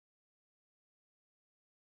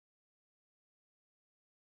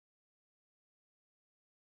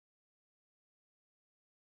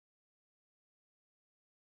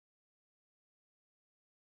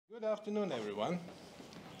Good afternoon, everyone.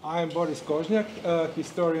 I am Boris Kožnjak, a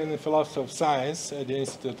historian and philosopher of science at the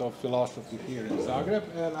Institute of Philosophy here in Zagreb,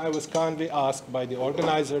 and I was kindly asked by the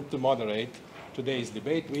organizer to moderate today's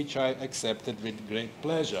debate, which I accepted with great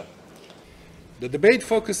pleasure. The debate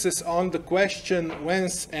focuses on the question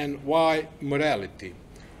whence and why morality.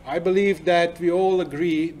 I believe that we all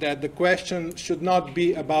agree that the question should not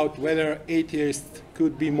be about whether atheists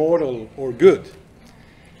could be moral or good.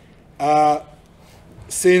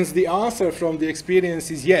 Since the answer from the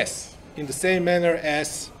experience is yes, in the same manner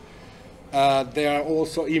as they are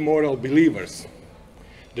also immoral believers.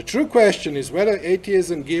 The true question is whether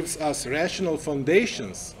atheism gives us rational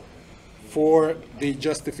foundations for the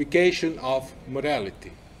justification of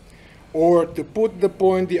morality. Or to put the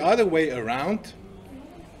point the other way around,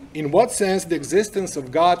 in what sense the existence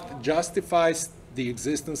of God justifies the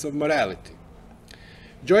existence of morality.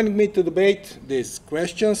 Joining me to debate these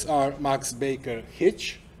questions are Maxa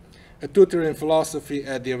Baker-Hytch, a tutor in philosophy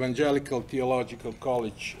at the Evangelical Theological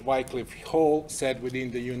College, Wycliffe Hall, set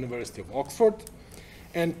within the University of Oxford,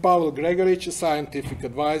 and Pavela Gregorić, a scientific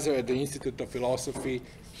advisor at the Institute of Philosophy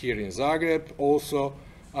here in Zagreb, also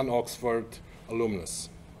an Oxford alumnus.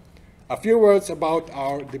 A few words about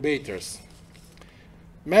our debaters.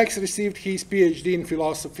 Max received his PhD in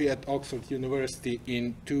philosophy at Oxford University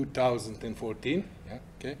in 2014,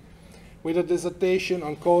 with a dissertation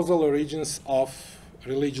on causal origins of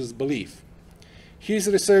religious belief. His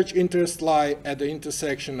research interests lie at the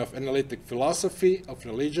intersection of analytic philosophy, of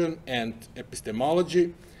religion, and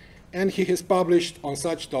epistemology, and he has published on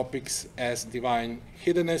such topics as divine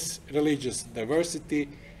hiddenness, religious diversity,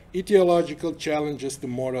 etiological challenges to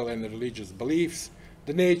moral and religious beliefs,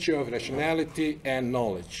 the nature of rationality and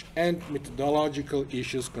knowledge, and methodological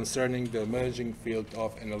issues concerning the emerging field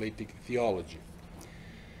of analytic theology.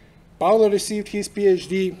 Pavel received his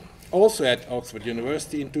PhD also at Oxford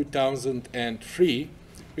University in 2003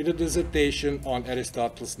 with a dissertation on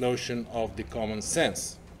Aristotle's notion of the common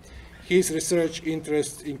sense. His research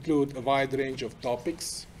interests include a wide range of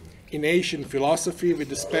topics in Asian philosophy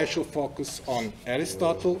with a special focus on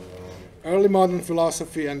Aristotle, early modern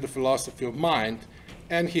philosophy and the philosophy of mind,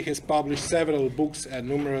 and he has published several books and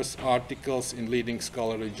numerous articles in leading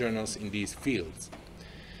scholarly journals in these fields.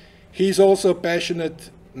 He is also a passionate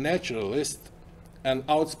naturalist, an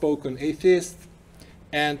outspoken atheist,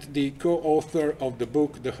 and the co-author of the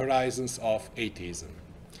book The Horizons of Atheism.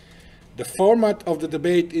 The format of the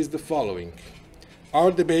debate is the following.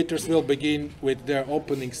 Our debaters will begin with their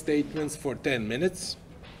opening statements for 10 minutes.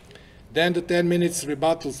 Then the 10 minutes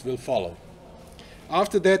rebuttals will follow.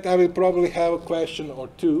 After that, I will probably have a question or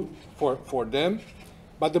two for them,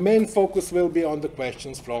 but the main focus will be on the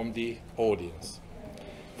questions from the audience.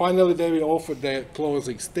 Finally, they will offer their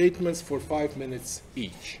closing statements for 5 minutes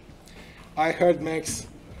each. I heard, Max,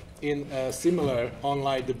 in a similar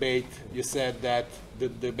online debate, you said that the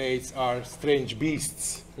debates are strange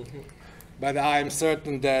beasts. But I am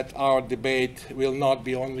certain that our debate will not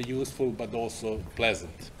be only useful, but also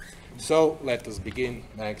pleasant. So let us begin,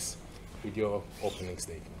 Max, with your opening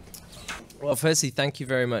statement. Well, firstly, thank you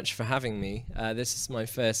very much for having me. This is my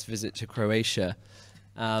first visit to Croatia.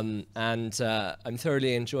 I'm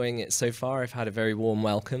thoroughly enjoying it so far. I've had a very warm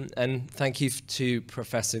welcome, and thank you to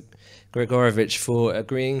Professor Gregorić for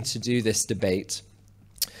agreeing to do this debate.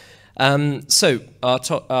 So our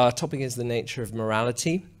topic is the nature of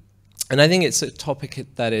morality, and I think it's a topic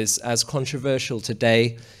that is as controversial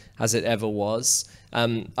today as it ever was.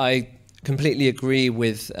 I completely agree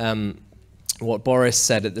with what Boris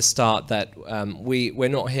said at the start, that we're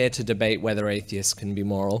not here to debate whether atheists can be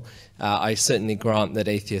moral. I certainly grant that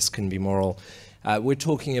atheists can be moral. We're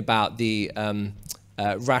talking about the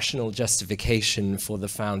rational justification for the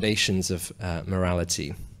foundations of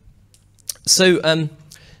morality. So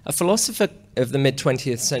a philosopher of the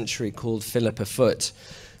mid-20th century called Philippa Foot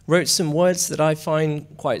wrote some words that I find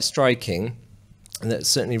quite striking and that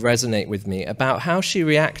certainly resonate with me about how she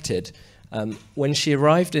reacted when she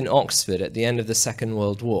arrived in Oxford at the end of the Second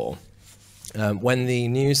World War, when the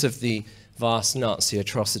news of the vast Nazi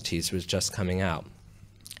atrocities was just coming out.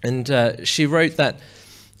 And she wrote that,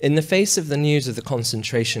 in the face of the news of the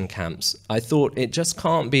concentration camps, I thought it just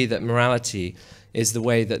can't be that morality is the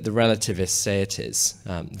way that the relativists say it is,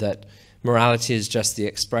 that morality is just the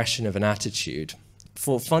expression of an attitude.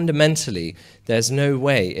 For fundamentally, there's no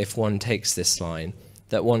way, if one takes this line,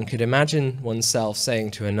 that one could imagine oneself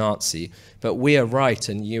saying to a Nazi, but we are right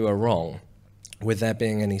and you are wrong, with there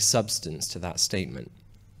being any substance to that statement.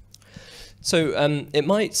 So it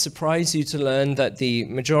might surprise you to learn that the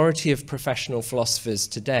majority of professional philosophers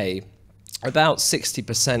today, about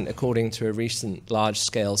 60% according to a recent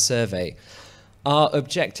large-scale survey, are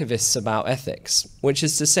objectivists about ethics, which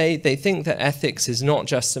is to say they think that ethics is not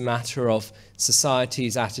just a matter of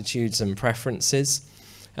society's attitudes and preferences.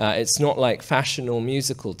 It's not like fashion or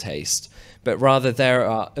musical taste, but rather there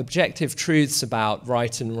are objective truths about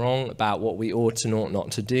right and wrong, about what we ought and ought not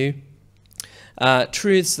to do,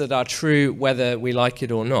 truths that are true whether we like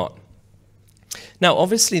it or not. Now,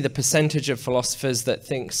 obviously, the percentage of philosophers that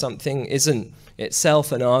think something isn't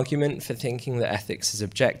itself an argument for thinking that ethics is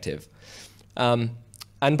objective.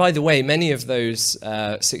 And by the way, many of those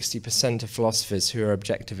 60% of philosophers who are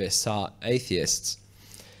objectivists are atheists.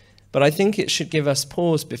 But I think it should give us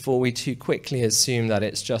pause before we too quickly assume that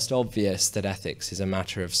it's just obvious that ethics is a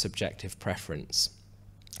matter of subjective preference.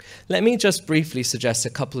 Let me just briefly suggest a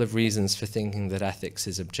couple of reasons for thinking that ethics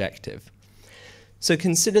is objective. So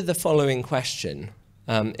consider the following question.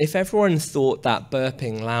 If everyone thought that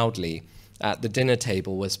burping loudly at the dinner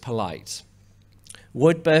table was polite,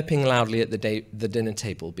 would burping loudly at the dinner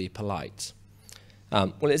table be polite?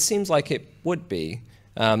 Well, it seems like it would be,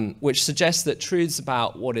 which suggests that truths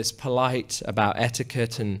about what is polite, about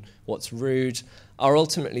etiquette and what's rude, are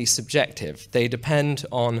ultimately subjective. They depend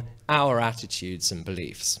on our attitudes and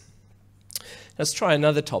beliefs. Let's try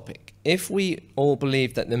another topic. If we all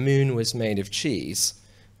believed that the moon was made of cheese,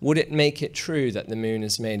 would it make it true that the moon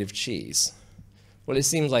is made of cheese? Well, it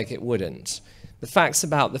seems like it wouldn't. The facts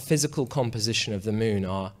about the physical composition of the moon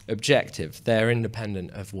are objective. They're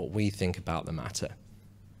independent of what we think about the matter.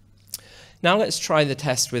 Now let's try the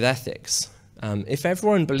test with ethics. If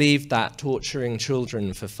everyone believed that torturing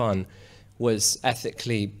children for fun was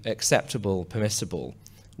ethically acceptable, permissible,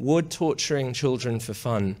 would torturing children for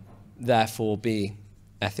fun therefore be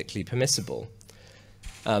ethically permissible?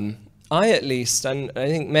 I, at least, and I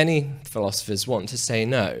think many philosophers, want to say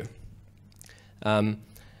no.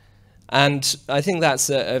 And I think that's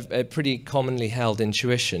a pretty commonly held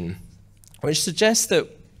intuition, which suggests that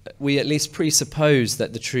we at least presuppose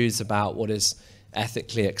that the truths about what is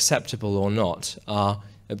ethically acceptable or not are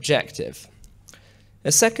objective.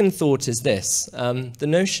 A second thought is this, the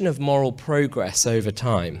notion of moral progress over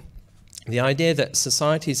time. The idea that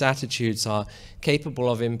society's attitudes are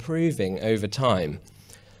capable of improving over time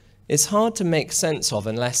is hard to make sense of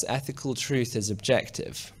unless ethical truth is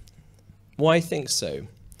objective. Why think so?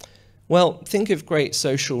 Well, think of great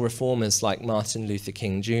social reformers like Martin Luther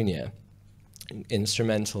King Jr.,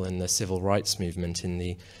 instrumental in the civil rights movement in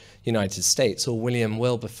the United States, or William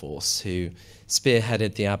Wilberforce, who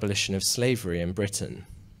spearheaded the abolition of slavery in Britain.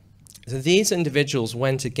 So these individuals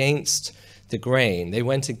went against the grain, they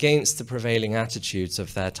went against the prevailing attitudes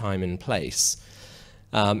of their time and place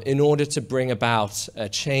in order to bring about a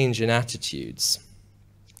change in attitudes.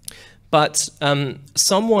 But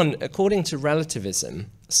someone, according to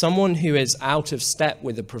relativism, someone who is out of step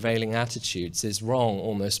with the prevailing attitudes is wrong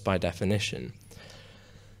almost by definition.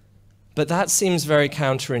 But that seems very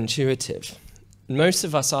counterintuitive. Most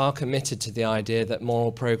of us are committed to the idea that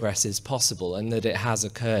moral progress is possible and that it has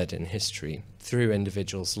occurred in history through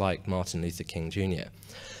individuals like Martin Luther King Jr.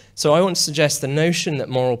 So I want to suggest the notion that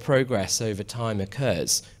moral progress over time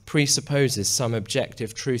occurs presupposes some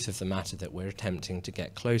objective truth of the matter that we're attempting to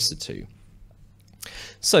get closer to.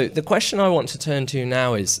 So the question I want to turn to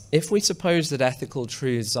now is, if we suppose that ethical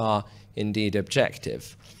truths are indeed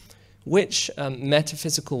objective, which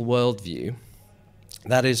metaphysical worldview,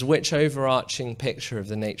 that is, which overarching picture of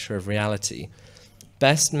the nature of reality,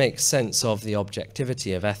 best makes sense of the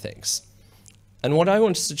objectivity of ethics? And what I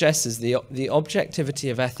want to suggest is the objectivity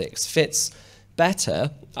of ethics fits better.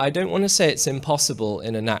 I don't want to say it's impossible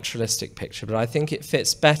in a naturalistic picture, but I think it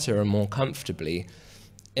fits better and more comfortably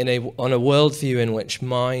on a worldview in which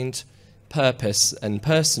mind, purpose, and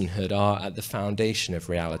personhood are at the foundation of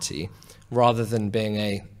reality, rather than being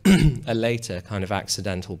a later kind of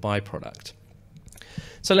accidental byproduct.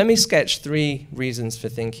 So let me sketch 3 reasons for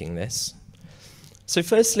thinking this. So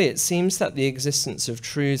firstly, it seems that the existence of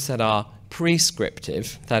truths that are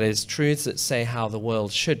prescriptive, that is, truths that say how the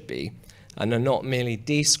world should be, and are not merely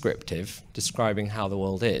descriptive, describing how the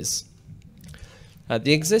world is.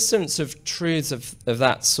 The existence of truths of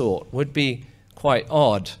that sort would be quite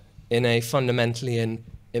odd in a fundamentally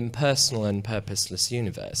impersonal and purposeless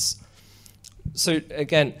universe. So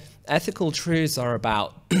again, ethical truths are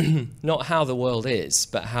about not how the world is,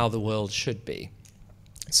 but how the world should be.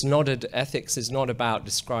 Ethics is not about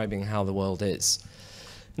describing how the world is.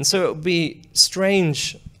 And so it would be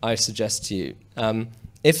strange, I suggest to you,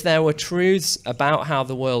 if there were truths about how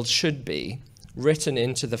the world should be written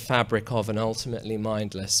into the fabric of an ultimately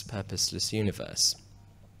mindless, purposeless universe.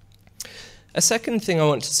 A second thing I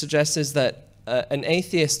want to suggest is that an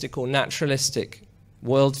atheistic or naturalistic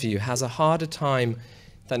worldview has a harder time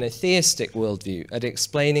than a theistic worldview at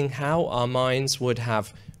explaining how our minds would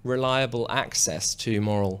have reliable access to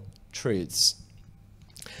moral truths.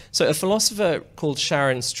 So a philosopher called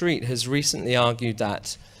Sharon Street has recently argued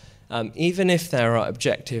that even if there are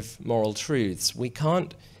objective moral truths, we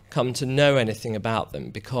can't come to know anything about them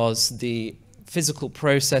because the physical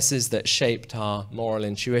processes that shaped our moral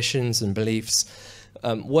intuitions and beliefs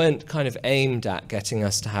weren't kind of aimed at getting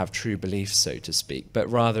us to have true beliefs, so to speak, but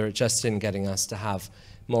rather just in getting us to have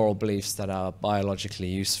moral beliefs that are biologically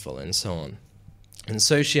useful and so on. And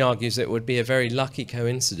so she argues it would be a very lucky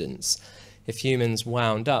coincidence if humans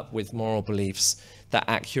wound up with moral beliefs that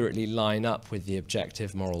accurately line up with the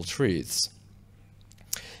objective moral truths.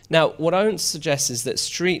 Now, what I want to suggest is that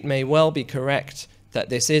Street may well be correct that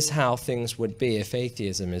this is how things would be if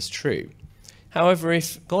atheism is true. However,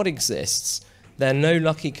 if God exists, then no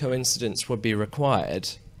lucky coincidence would be required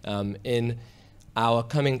in our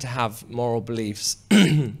coming to have moral beliefs,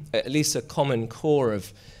 at least a common core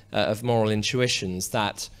of moral intuitions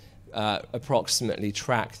that approximately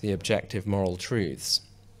track the objective moral truths.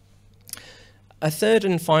 A third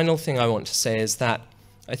and final thing I want to say is that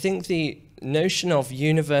I think the notion of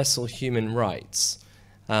universal human rights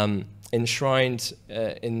enshrined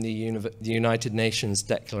in the United Nations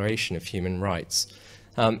Declaration of Human Rights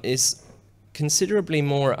is considerably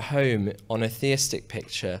more at home on a theistic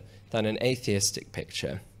picture than an atheistic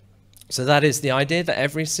picture. So that is, the idea that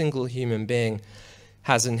every single human being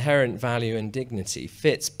has inherent value and dignity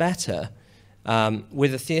fits better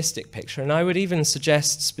with a theistic picture, and I would even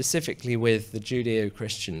suggest specifically with the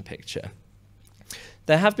Judeo-Christian picture.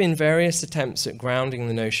 There have been various attempts at grounding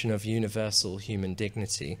the notion of universal human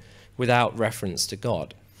dignity without reference to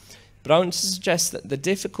God. But I want to suggest that the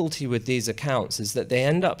difficulty with these accounts is that they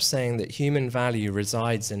end up saying that human value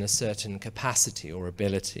resides in a certain capacity or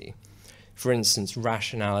ability. For instance,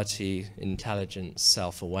 rationality, intelligence,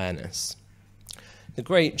 self-awareness. The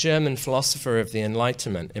great German philosopher of the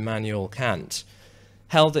Enlightenment, Immanuel Kant,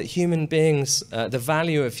 held that human beings, the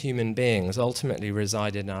value of human beings ultimately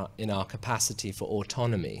reside in our capacity for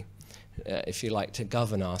autonomy, if you like, to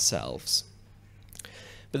govern ourselves.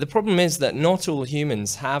 But the problem is that not all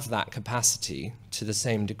humans have that capacity to the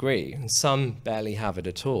same degree, and some barely have it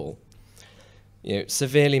at all.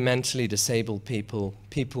 Severely mentally disabled people,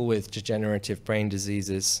 people with degenerative brain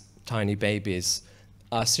diseases, tiny babies,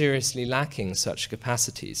 are seriously lacking such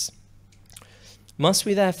capacities. Must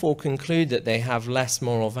we therefore conclude that they have less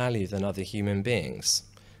moral value than other human beings,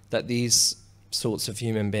 that these sorts of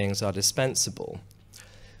human beings are dispensable?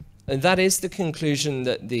 And that is the conclusion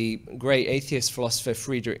that the great atheist philosopher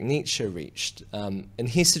Friedrich Nietzsche reached. And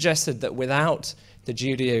he suggested that without the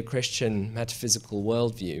Judeo-Christian metaphysical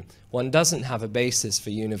worldview, one doesn't have a basis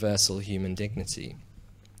for universal human dignity.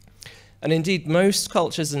 And indeed, most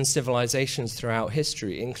cultures and civilizations throughout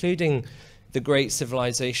history, including the great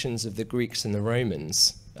civilizations of the Greeks and the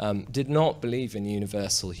Romans, did not believe in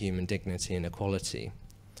universal human dignity and equality.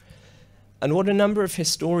 And what a number of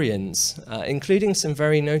historians, including some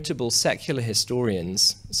very notable secular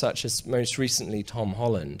historians, such as most recently Tom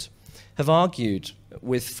Holland, have argued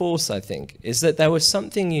with force, I think, is that there was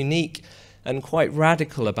something unique and quite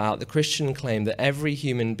radical about the Christian claim that every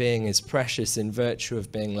human being is precious in virtue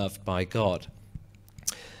of being loved by God.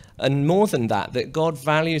 And more than that, that God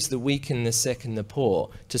values the weak and the sick and the poor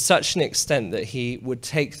to such an extent that he would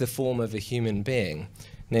take the form of a human being,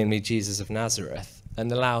 namely Jesus of Nazareth,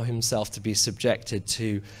 and allow himself to be subjected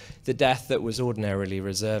to the death that was ordinarily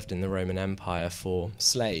reserved in the Roman Empire for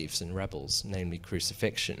slaves and rebels, namely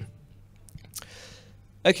crucifixion.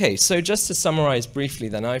 Okay, so just to summarize briefly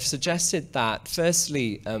then, I've suggested that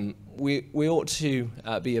firstly, we ought to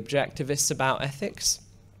be objectivists about ethics.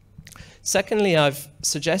 Secondly, I've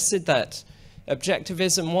suggested that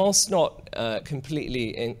objectivism, whilst not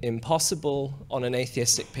completely impossible on an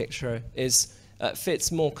atheistic picture,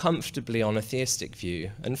 fits more comfortably on a theistic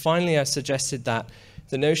view. And finally, I suggested that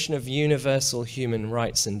the notion of universal human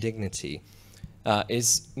rights and dignity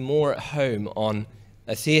is more at home on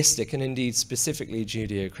a theistic and indeed specifically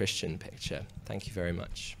Judeo-Christian picture. Thank you very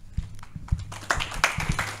much.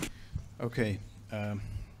 Okay,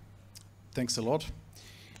 thanks a lot.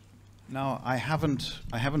 Now, I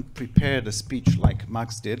haven't prepared a speech like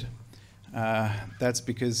Max did. That's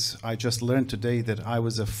because I just learned today that I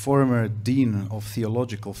was a former dean of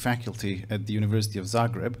theological faculty at the University of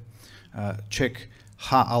Zagreb. Czech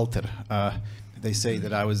ha alter. They say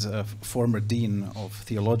that I was a former dean of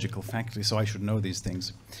theological faculty, so I should know these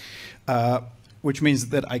things. which means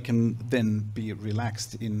that I can then be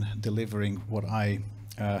relaxed in delivering what I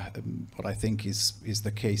think is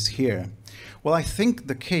the case here. Well, I think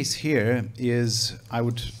the case here is I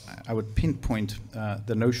would pinpoint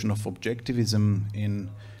the notion of objectivism in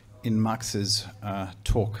Max's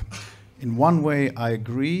talk. In one way, I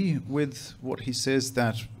agree with what he says,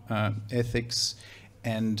 that ethics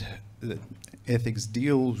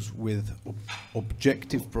deals with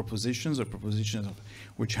objective propositions, or propositions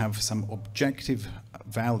which have some objective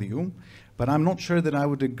value, but I'm not sure that I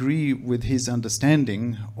would agree with his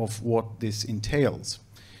understanding of what this entails.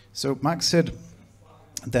 So Max said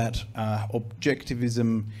that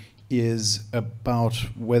objectivism is about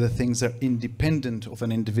whether things are independent of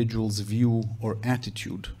an individual's view or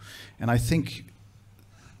attitude. And I think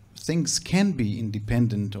things can be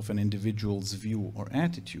independent of an individual's view or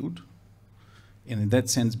attitude, and in that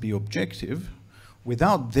sense be objective,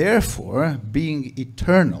 without therefore being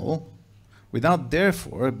eternal, without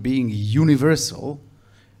therefore being universal,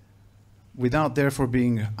 without therefore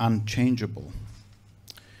being unchangeable.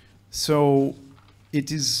 So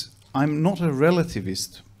I'm not a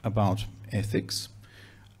relativist about ethics,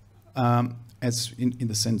 as in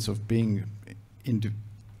the sense of being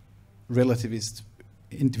individualist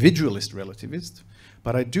relativist,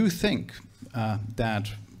 but I do think that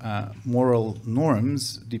moral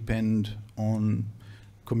norms depend on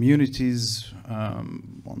communities,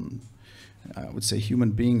 on, I would say,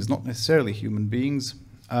 human beings, not necessarily human beings,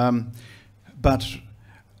 but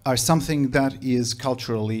are something that is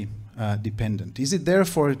culturally dependent. Is it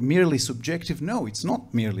therefore merely subjective? No, it's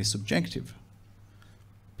not merely subjective,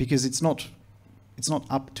 because it's not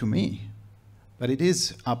up to me, but it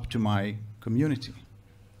is up to my community,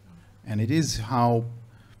 and it is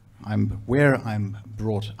where I'm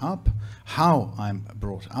brought up, how I'm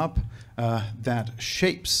brought up, that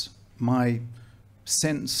shapes my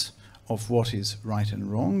sense of what is right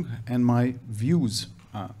and wrong, and my views,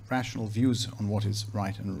 rational views on what is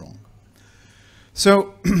right and wrong.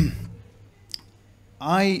 So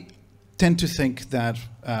I tend to think that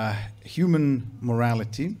human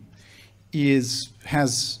morality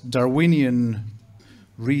has Darwinian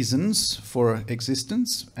reasons for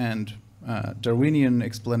existence, and Darwinian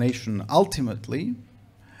explanation ultimately.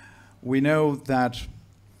 We know that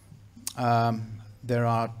there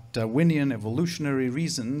are Darwinian evolutionary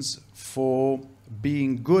reasons for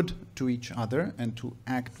being good to each other and to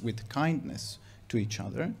act with kindness to each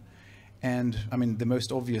other. And I mean, the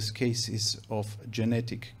most obvious case is of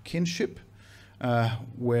genetic kinship,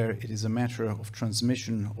 where it is a matter of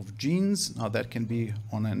transmission of genes. Now that can be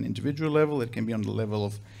on an individual level, it can be on the level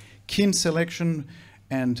of kin selection,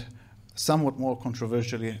 and somewhat more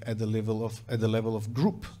controversially at the level of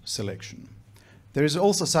group selection. There is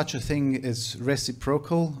also such a thing as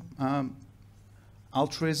reciprocal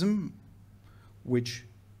altruism, which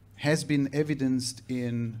has been evidenced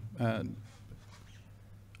in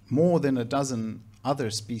more than a dozen other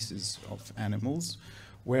species of animals,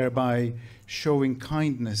 whereby showing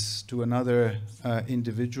kindness to another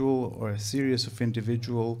individual or a series of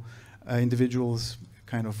individuals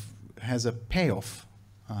kind of has a payoff.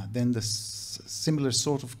 Then the similar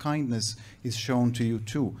sort of kindness is shown to you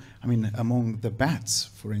too. I mean, among the bats,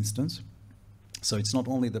 for instance. So it's not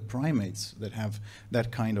only the primates that have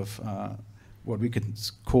that kind of what we could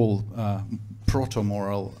call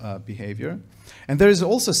proto-moral behavior. And there is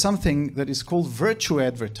also something that is called virtue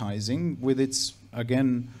advertising, with its,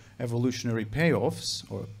 again, evolutionary payoffs,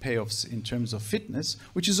 or payoffs in terms of fitness,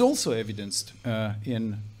 which is also evidenced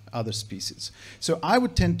in other species. So I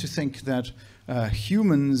would tend to think that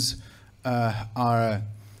humans are,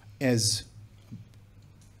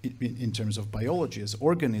 in terms of biology, as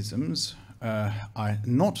organisms, are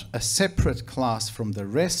not a separate class from the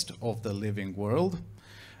rest of the living world.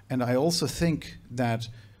 And I also think that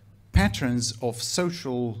patterns of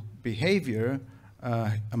social behavior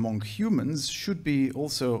among humans should be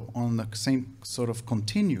also on the same sort of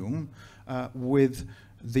continuum with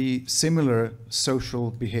the similar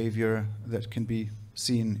social behavior that can be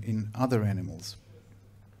seen in other animals.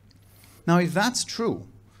 Now, if that's true,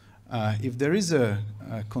 if there is a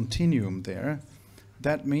continuum there,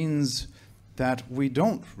 that means that we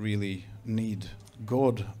don't really need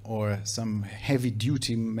God or some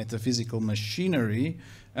heavy-duty metaphysical machinery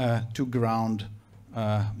to ground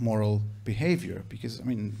moral behavior, because, I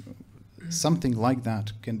mean, something like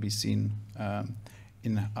that can be seen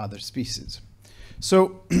in other species.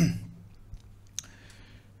 So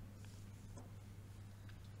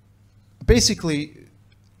basically,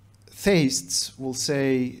 theists will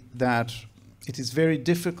say that it is very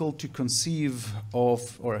difficult to conceive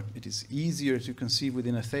of, or it is easier to conceive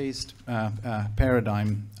within a theist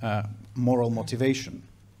paradigm, moral motivation.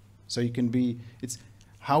 So you can be,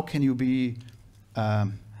 how can you be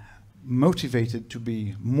motivated to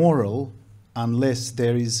be moral unless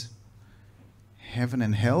there is heaven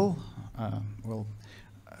and hell?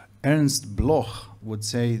 Ernst Bloch would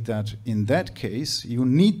say that in that case you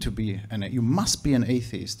must be an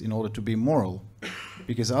atheist in order to be moral,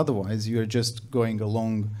 because otherwise you are just going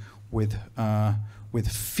along with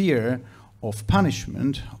fear of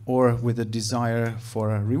punishment or with a desire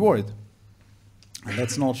for a reward. And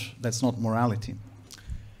that's not morality.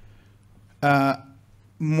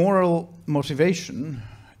 Moral motivation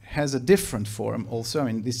has a different form also. I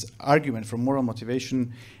mean, this argument for moral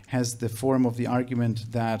motivation has the form of the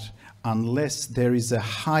argument that unless there is a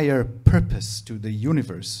higher purpose to the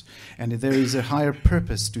universe, and if there is a higher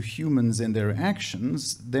purpose to humans and their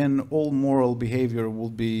actions, then all moral behavior will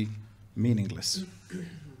be meaningless.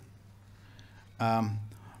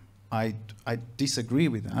 I disagree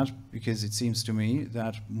with that, because it seems to me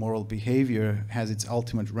that moral behavior has its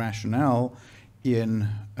ultimate rationale in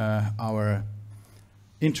our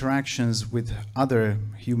interactions with other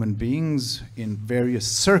human beings in various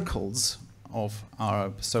circles of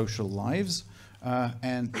our social lives,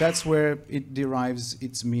 and that's where it derives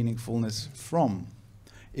its meaningfulness from.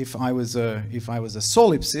 If I was a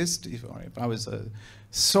solipsist, if I was a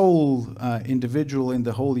sole individual in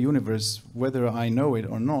the whole universe, whether I know it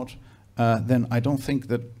or not, then I don't think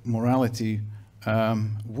that morality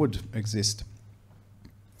would exist.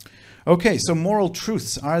 Okay, so moral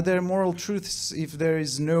truths. Are there moral truths if there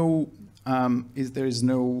is no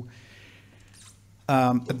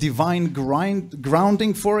divine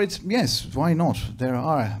grounding for it? Yes, why not? There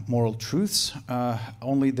are moral truths,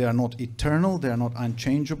 only they are not eternal, they are not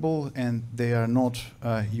unchangeable, and they are not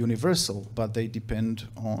universal, but they depend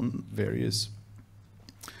on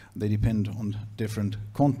different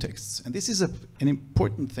contexts. And this is an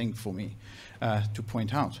important thing for me to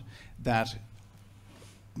point out, that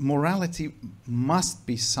morality must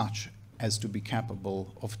be such as to be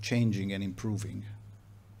capable of changing and improving.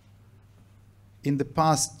 In the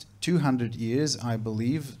past 200 years, I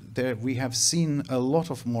believe, we have seen a lot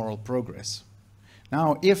of moral progress.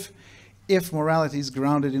 Now, if morality is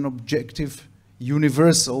grounded in objective,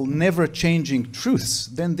 universal, never-changing truths,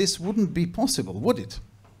 then this wouldn't be possible, would it?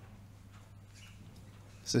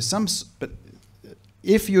 So but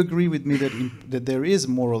if you agree with me that there is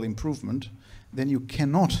moral improvement, then you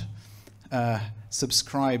cannot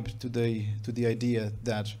subscribe to the idea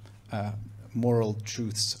that moral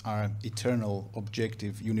truths are eternal,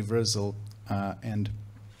 objective, universal, and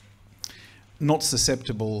not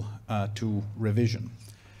susceptible to revision.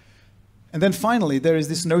 And then finally, there is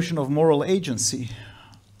this notion of moral agency.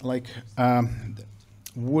 Like, so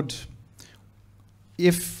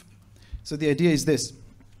the idea is this: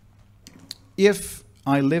 if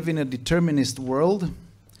I live in a determinist world,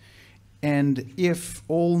 and if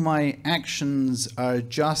all my actions are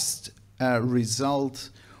just a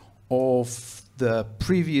result of the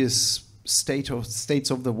previous states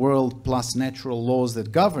of the world plus natural laws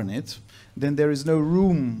that govern it, then there is no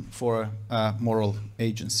room for moral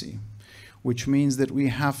agency, which means that we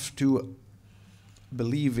have to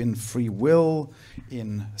believe in free will,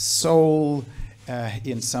 in soul,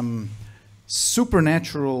 in some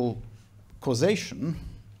supernatural causation,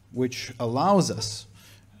 which allows us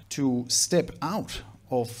to step out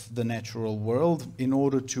of the natural world in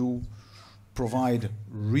order to provide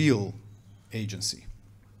real agency.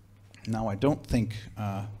 Now, I don't think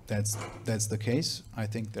that's the case. I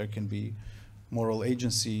think there can be moral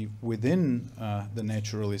agency within the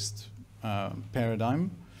naturalist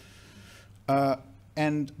paradigm,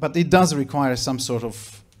 but it does require some sort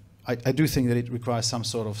of, I do think that it requires some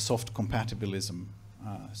sort of soft compatibilism.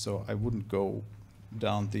 So I wouldn't go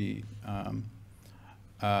down the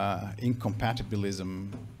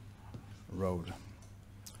incompatibilism road.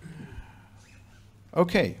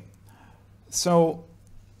 Okay, so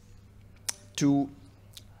to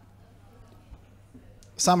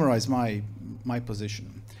summarize my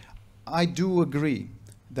position, I do agree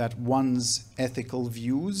that one's ethical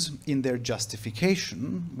views in their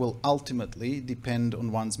justification will ultimately depend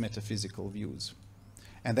on one's metaphysical views.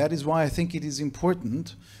 And that is why I think it is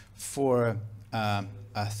important for a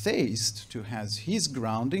theist to have his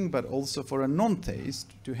grounding, but also for a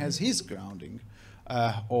non-theist to have his grounding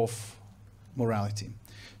of morality.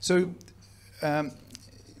 So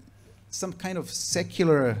some kind of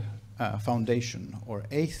secular foundation or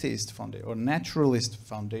atheist foundation or naturalist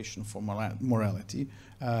foundation for morality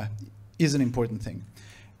is an important thing.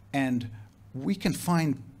 And we can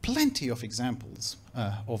find plenty of examples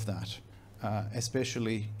of that,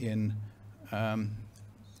 especially in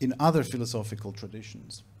other philosophical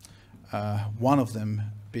traditions. one of them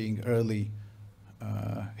being early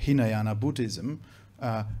Hinayana Buddhism,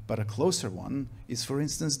 but a closer one is, for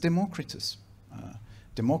instance, Democritus.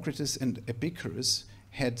 Democritus and Epicurus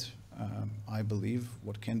had, I believe,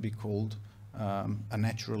 what can be called a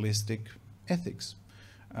naturalistic ethics.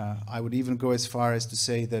 I would even go as far as to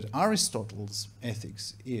say that Aristotle's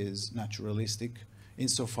ethics is naturalistic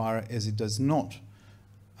insofar as it does not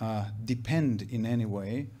depend in any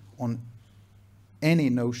way on any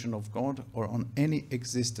notion of God or on any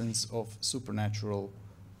existence of supernatural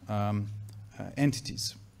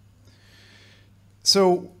entities.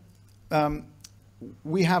 So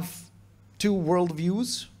we have two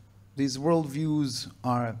worldviews. These worldviews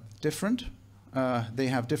are different. They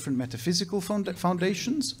have different metaphysical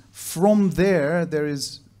foundations. From there,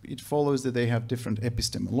 it follows that they have different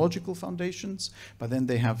epistemological foundations, but then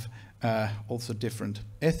they have also different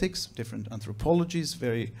ethics, different anthropologies,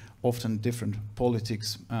 very often different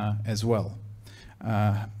politics as well.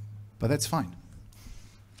 But that's fine.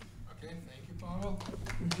 Okay, thank you, Pavel.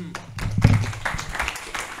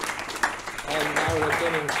 And now we're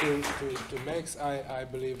getting to Max. I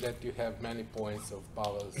believe that you have many points of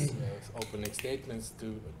Pavel's opening statements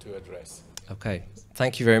to address. Okay,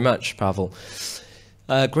 thank you very much, Pavel.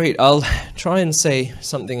 Great, I'll try and say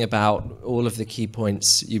something about all of the key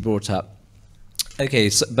points you brought up.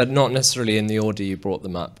 Okay, but not necessarily in the order you brought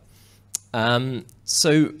them up.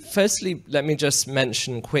 So firstly, let me just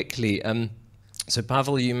mention quickly, so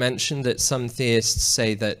Pavel, you mentioned that some theists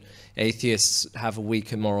say that atheists have a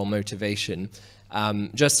weaker moral motivation.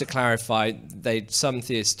 Just to clarify, some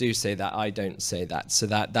theists do say that, I don't say that, so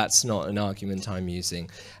that's not an argument I'm using.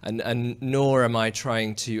 And nor am I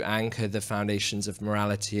trying to anchor the foundations of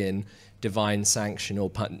morality in divine sanction or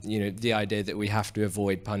the idea that we have to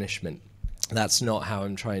avoid punishment. That's not how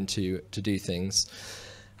I'm trying to do things.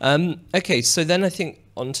 Okay, so then I think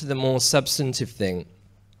onto the more substantive thing.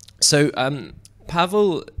 So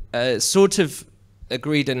Pavel sort of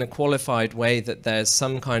agreed in a qualified way that there's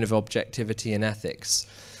some kind of objectivity in ethics.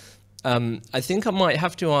 I think I might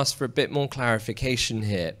have to ask for a bit more clarification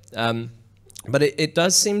here. But it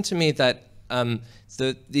does seem to me that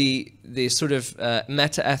the sort of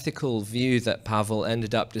meta-ethical view that Pavel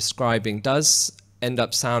ended up describing does end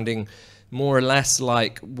up sounding more or less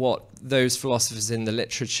like what those philosophers in the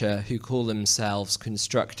literature who call themselves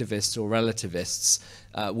constructivists or relativists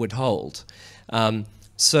would hold.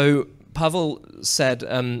 So Pavel said,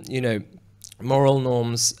 moral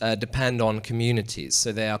norms depend on communities,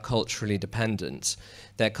 so they are culturally dependent.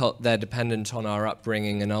 They're dependent on our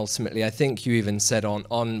upbringing, and ultimately, I think you even said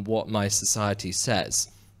on what my society says.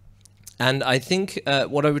 And I think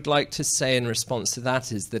what I would like to say in response to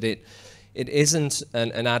that is that it isn't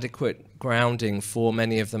an adequate grounding for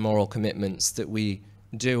many of the moral commitments that we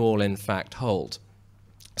do all in fact hold.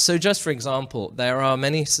 So just for example, there are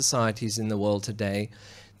many societies in the world today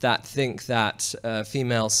that think that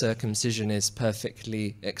female circumcision is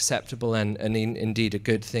perfectly acceptable and indeed a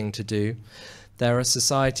good thing to do. There are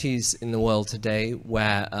societies in the world today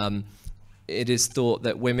where it is thought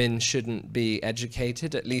that women shouldn't be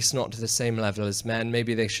educated, at least not to the same level as men.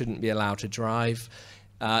 Maybe they shouldn't be allowed to drive.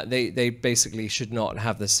 They basically should not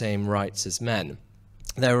have the same rights as men.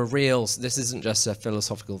 There are this isn't just a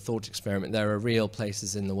philosophical thought experiment, there are real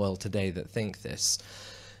places in the world today that think this.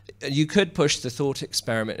 You could push the thought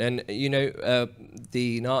experiment, and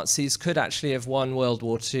the Nazis could actually have won World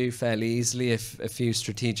War II fairly easily if a few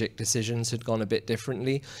strategic decisions had gone a bit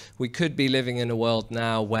differently. We could be living in a world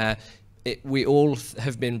now where we all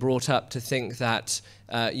have been brought up to think that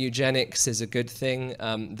eugenics is a good thing,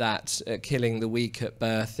 that killing the weak at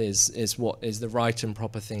birth is what is the right and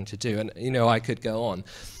proper thing to do. And I could go on.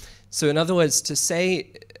 So in other words, to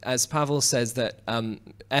say, as Pavel says, that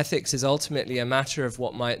ethics is ultimately a matter of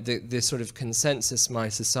what the sort of consensus my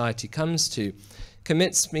society comes to,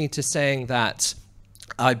 commits me to saying that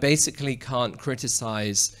I basically can't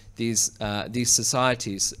criticize these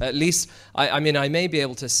societies. At least, I mean, I may be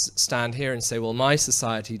able to stand here and say, well, my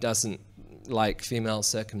society doesn't like female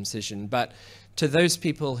circumcision, but to those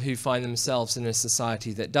people who find themselves in a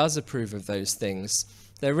society that does approve of those things,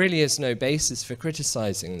 there really is no basis for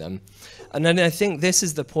criticizing them. And then I think this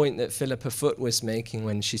is the point that Philippa Foot was making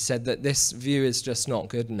when she said that this view is just not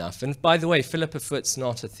good enough. And by the way, Philippa Foot's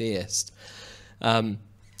not a theist.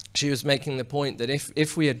 She was making the point that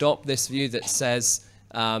if we adopt this view that says,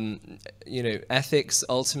 ethics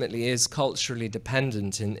ultimately is culturally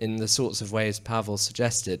dependent in the sorts of ways Pavel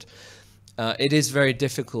suggested, it is very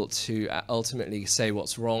difficult to ultimately say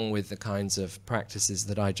what's wrong with the kinds of practices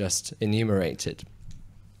that I just enumerated.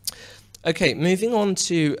 Okay, moving on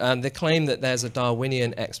to the claim that there's a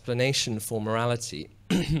Darwinian explanation for morality.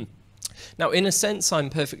 Now, in a sense, I'm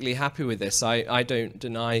perfectly happy with this. I don't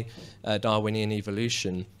deny Darwinian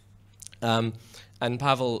evolution. And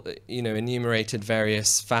Pavel, enumerated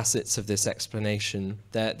various facets of this explanation.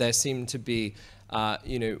 There seem to be,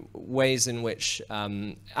 ways in which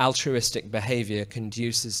altruistic behavior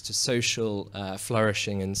conduces to social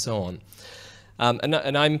flourishing and so on.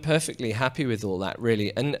 And I'm perfectly happy with all that,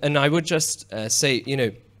 really. And I would just say,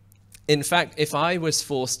 in fact, if I was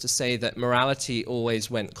forced to say that morality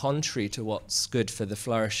always went contrary to what's good for the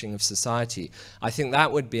flourishing of society, I think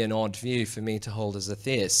that would be an odd view for me to hold as a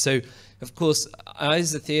theist. So, of course, I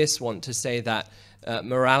as a theist want to say that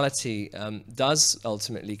morality does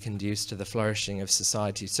ultimately conduce to the flourishing of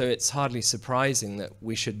society. So it's hardly surprising that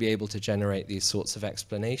we should be able to generate these sorts of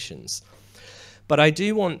explanations. But I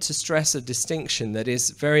do want to stress a distinction that is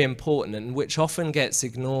very important and which often gets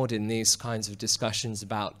ignored in these kinds of discussions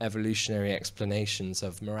about evolutionary explanations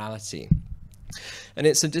of morality. And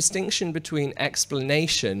it's a distinction between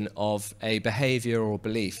explanation of a behavior or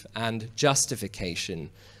belief and justification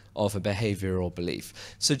of a behavior or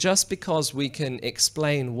belief. So just because we can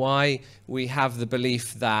explain why we have the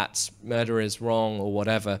belief that murder is wrong or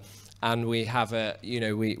whatever, and we have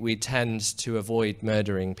we tend to avoid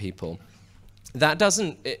murdering people, that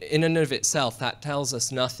doesn't, in and of itself, that tells us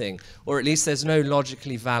nothing, or at least there's no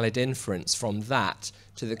logically valid inference from that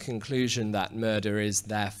to the conclusion that murder is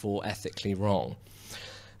therefore ethically wrong.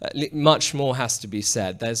 Much more has to be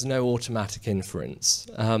said. There's no automatic inference.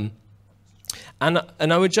 And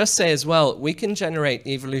I would just say as well, we can generate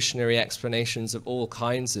evolutionary explanations of all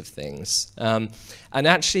kinds of things. And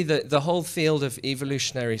actually the whole field of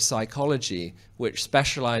evolutionary psychology, which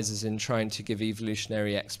specializes in trying to give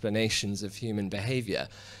evolutionary explanations of human behavior,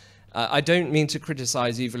 I don't mean to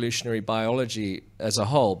criticize evolutionary biology as a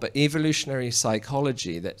whole, but evolutionary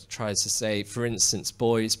psychology that tries to say, for instance,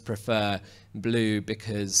 boys prefer blue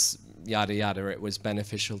because yada yada, it was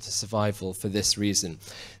beneficial to survival for this reason.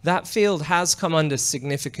 That field has come under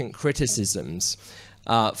significant criticisms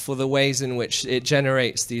for the ways in which it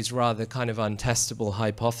generates these rather kind of untestable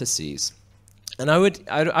hypotheses. And I would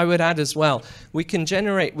add as well, we can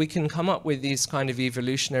come up with these kind of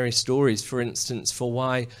evolutionary stories, for instance, for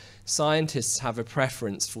why scientists have a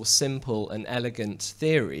preference for simple and elegant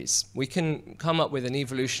theories. We can come up with an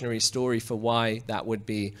evolutionary story for why that would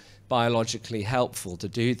be biologically helpful to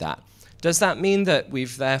do that. Does that mean that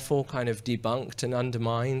we've therefore kind of debunked and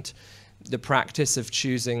undermined the practice of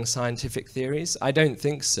choosing scientific theories? I don't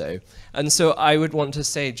think so. And so I would want to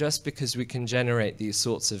say, just because we can generate these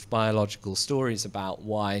sorts of biological stories about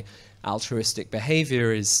why altruistic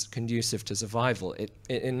behavior is conducive to survival, it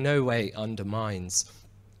in no way undermines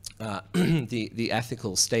the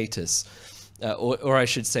ethical status, or I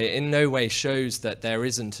should say, in no way shows that there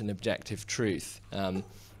isn't an objective truth.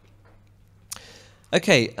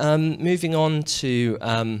 Okay, moving on to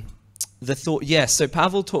the thought. Yes, so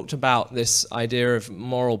Pavel talked about this idea of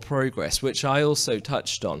moral progress, which I also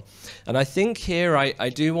touched on. And I think here I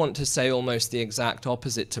do want to say almost the exact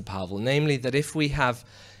opposite to Pavel, namely that if we have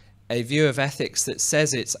a view of ethics that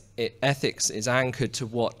says ethics is anchored to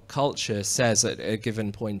what culture says at a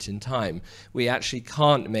given point in time, we actually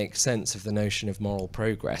can't make sense of the notion of moral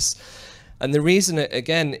progress. And the reason,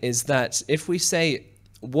 again, is that if we say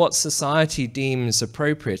what society deems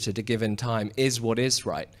appropriate at a given time is what is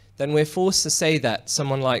right, then we're forced to say that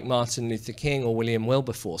someone like Martin Luther King or William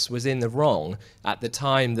Wilberforce was in the wrong at the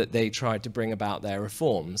time that they tried to bring about their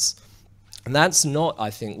reforms. And that's not, I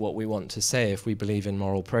think, what we want to say if we believe in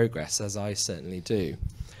moral progress, as I certainly do.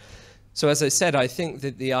 So as I said, I think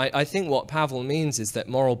that I think what Pavel means is that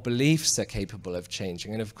moral beliefs are capable of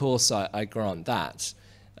changing, and of course I grant that.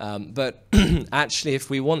 But actually, if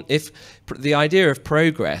the idea of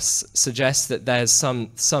progress suggests that there's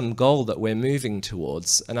some goal that we're moving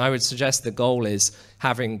towards, and I would suggest the goal is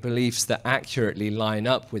having beliefs that accurately line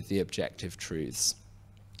up with the objective truths.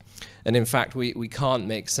 And in fact, we can't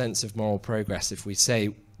make sense of moral progress if we say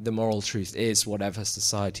the moral truth is whatever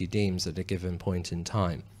society deems at a given point in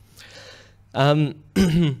time.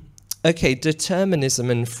 Okay, determinism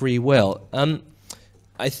and free will.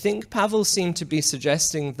 I think Pavel seemed to be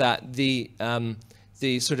suggesting that the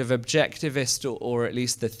sort of objectivist, or at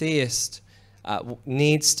least the theist,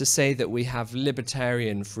 needs to say that we have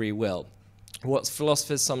libertarian free will, what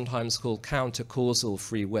philosophers sometimes call counter-causal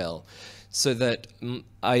free will, so that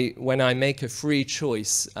when I make a free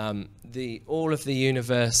choice, all of the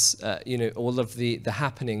universe, all of the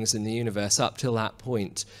happenings in the universe up till that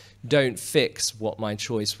point don't fix what my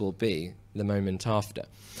choice will be the moment after.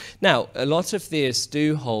 Now, a lot of theists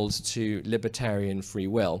do hold to libertarian free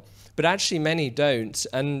will, but actually many don't,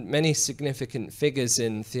 and many significant figures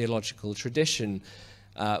in theological tradition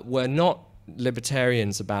were not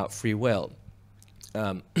libertarians about free will.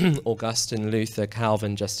 Augustine, Luther,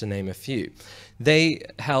 Calvin, just to name a few. They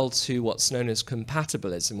held to what's known as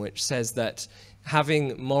compatibilism, which says that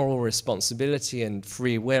having moral responsibility and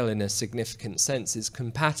free will in a significant sense is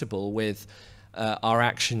compatible with our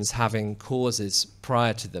actions having causes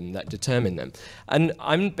prior to them that determine them. And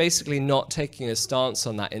I'm basically not taking a stance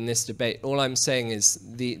on that in this debate. All I'm saying is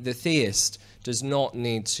the theist does not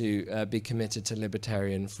need to be committed to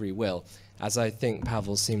libertarian free will, as I think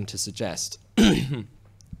Pavel seemed to suggest.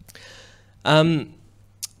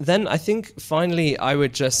 Then I think finally I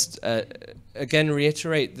would just again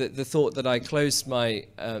reiterate the thought that I closed my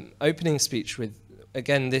opening speech with,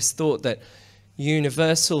 again, this thought that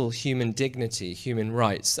universal human dignity, human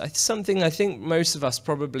rights, something I think most of us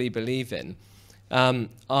probably believe in,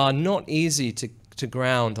 are not easy to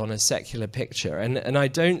ground on a secular picture. And I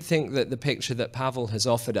don't think that the picture that Pavel has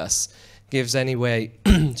offered us gives any way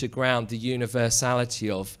to ground the universality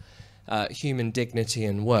of human dignity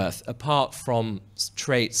and worth, apart from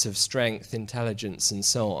traits of strength, intelligence, and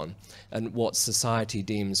so on, and what society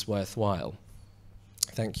deems worthwhile.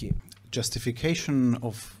 Thank you. Justification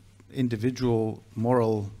of individual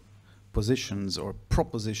moral positions or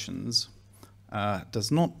propositions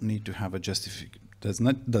does not need to have a does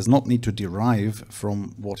not need to derive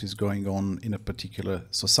from what is going on in a particular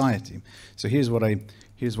society. So here's what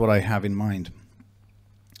I have in mind.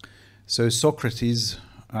 So Socrates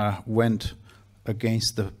went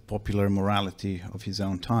against the popular morality of his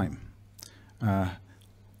own time.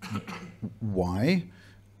 Why?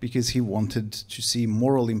 Because he wanted to see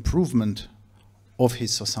moral improvement of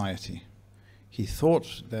his society. He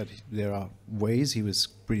thought that there are ways, he was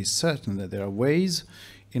pretty certain that there are ways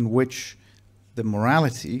in which the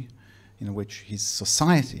morality, in which his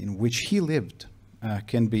society, in which he lived,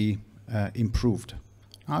 can be improved.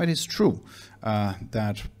 Now, it is true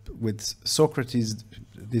that with Socrates,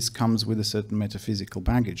 this comes with a certain metaphysical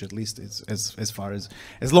baggage, at least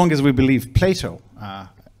as long as we believe Plato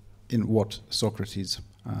in what Socrates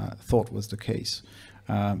thought was the case.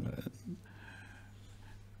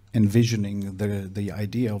 Envisioning the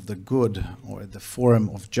idea of the good or the form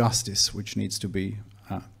of justice which needs to be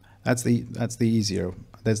that's the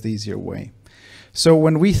easier way. So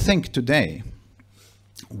when we think today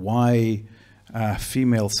why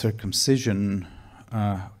female circumcision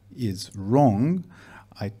is wrong,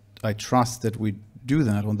 I trust that we do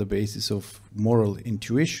that on the basis of moral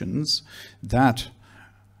intuitions that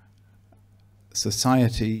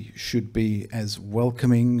society should be as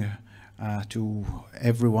welcoming to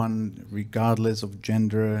everyone, regardless of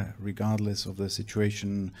gender, regardless of the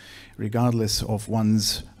situation, regardless of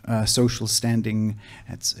one's social standing,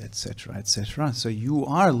 etc., etc. So you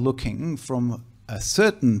are looking from a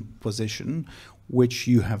certain position which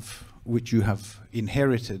you have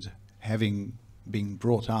inherited, having been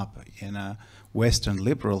brought up in a Western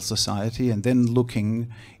liberal society, and then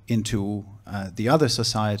looking into the other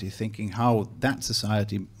society, thinking how that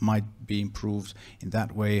society might be improved in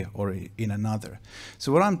that way or in another.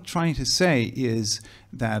 So what I'm trying to say is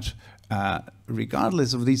that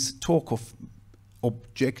regardless of this talk of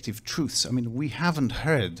objective truths, I mean, we haven't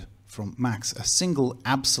heard from Max a single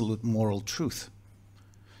absolute moral truth,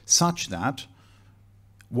 such that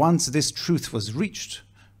once this truth was reached,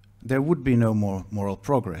 there would be no more moral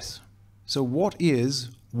progress. So what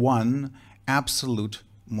is one absolute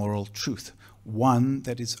moral truth? One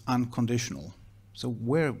that is unconditional. So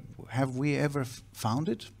where have we ever found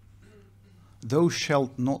it? Thou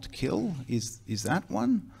shalt not kill, is that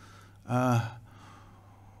one?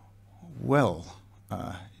 Well,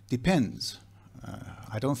 depends.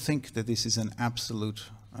 I don't think that this is an absolute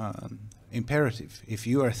imperative. If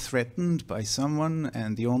you are threatened by someone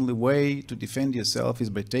and the only way to defend yourself is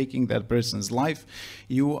by taking that person's life,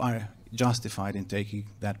 you are justified in taking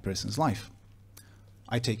that person's life.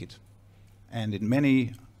 I take it. And in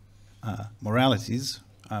many moralities,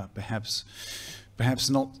 perhaps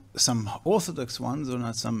not some orthodox ones or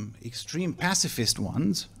not some extreme pacifist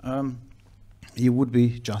ones, you would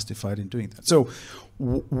be justified in doing that. So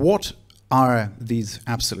what are these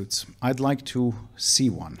absolutes? I'd like to see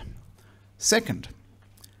one. Second,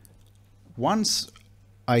 once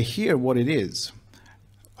I hear what it is,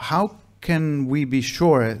 how can we be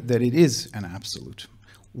sure that it is an absolute?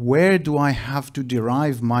 Where do I have to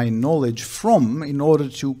derive my knowledge from in order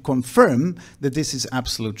to confirm that this is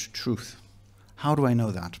absolute truth? How do I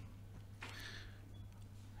know that?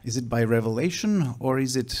 Is it by revelation, or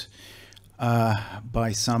is it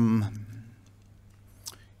by some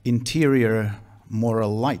interior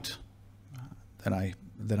moral light that I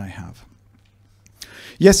have?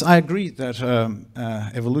 Yes, I agree that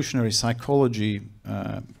evolutionary psychology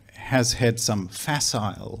has had some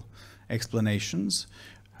facile explanations,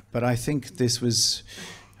 but I think this was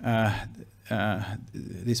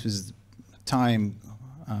time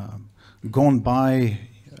gone by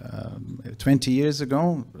 20 years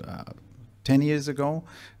ago, 10 years ago.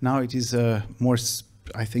 Now it is a more,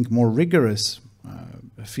 I think, more rigorous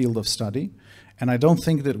field of study, and I don't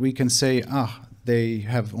think that we can say, they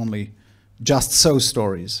have only just so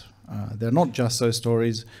stories. They're not just so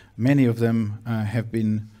stories. Many of them have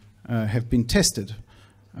been tested.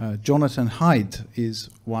 Jonathan Haidt is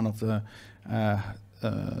one of the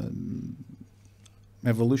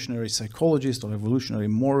evolutionary psychologists or evolutionary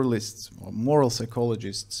moralists or moral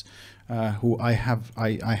psychologists who I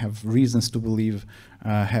have reasons to believe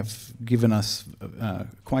have given us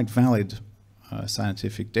quite valid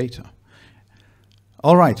scientific data.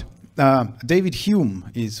 All right. David Hume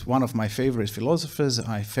is one of my favorite philosophers.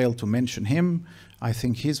 I failed to mention him. I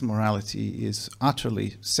think his morality is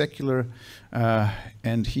utterly secular,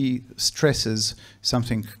 and he stresses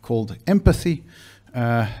something called empathy,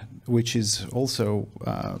 which is also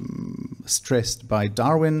stressed by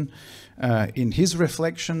Darwin in his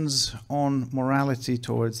reflections on morality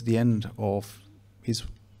towards the end of his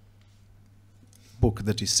book,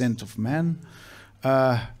 The Descent of Man.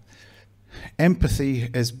 Empathy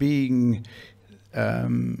as being a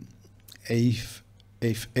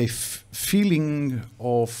feeling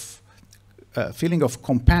of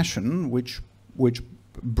compassion, which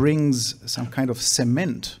brings some kind of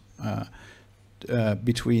cement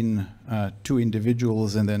between two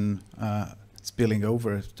individuals, and then spilling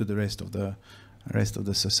over to the rest of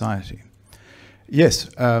the society. Yes,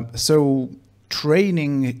 so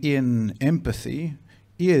training in empathy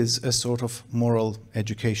is a sort of moral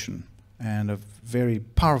education, and a very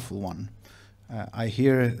powerful one. I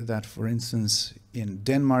hear that, for instance, in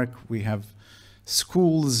Denmark we have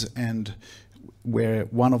schools and where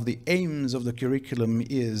one of the aims of the curriculum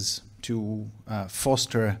is to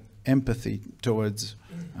foster empathy towards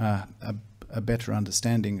a better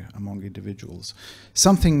understanding among individuals.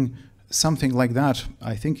 Something like that,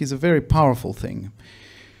 I think, is a very powerful thing,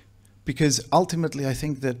 because ultimately I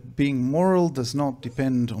think that being moral does not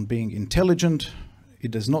depend on being intelligent. It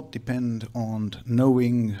does not depend on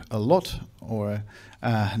knowing a lot or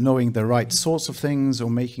knowing the right sorts of things or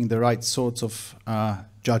making the right sorts of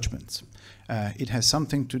judgments. It has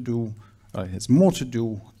something to do, it has more to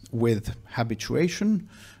do with habituation,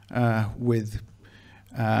 with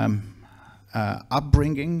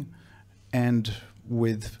upbringing, and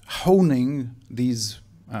with honing these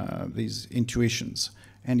intuitions.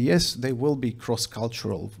 And yes, they will be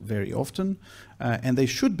cross-cultural very often, and they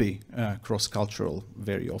should be cross-cultural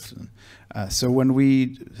very often. So when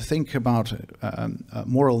we think about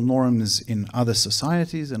moral norms in other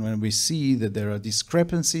societies, and when we see that there are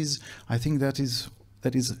discrepancies, I think that is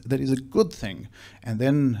a good thing. And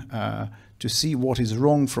then to see what is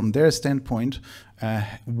wrong from their standpoint,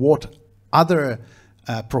 what other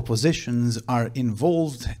propositions are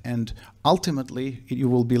involved, and ultimately you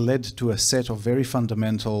will be led to a set of very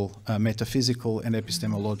fundamental metaphysical and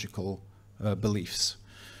epistemological beliefs.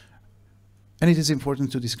 And it is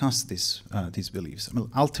important to discuss these beliefs. I mean,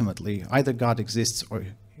 ultimately, either God exists or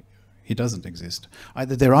he doesn't exist.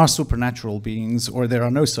 Either there are supernatural beings or there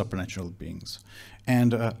are no supernatural beings.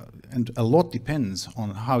 And a lot depends on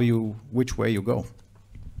which way you go.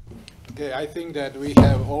 Okay, I think that we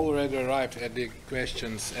have already arrived at the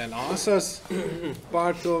questions and answers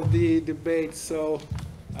part of the debate, so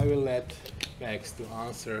I will let Max to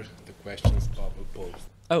answer the questions Pavel posed.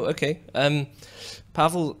 Oh, okay.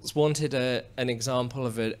 Pavel's wanted an example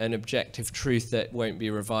of an objective truth that won't be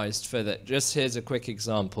revised further. Just here's a quick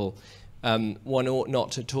example. One ought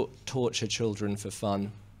not to torture children for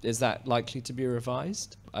fun. Is that likely to be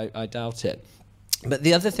revised? I doubt it. But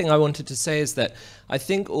the other thing I wanted to say is that I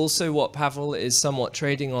think also what Pavel is somewhat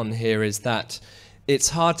trading on here is that it's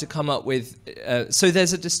hard to come up with... so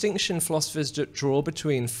there's a distinction philosophers draw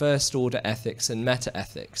between first-order ethics and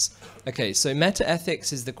meta-ethics. Okay, so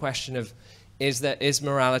meta-ethics is the question of, is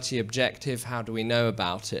morality objective? How do we know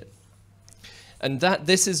about it? And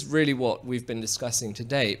this is really what we've been discussing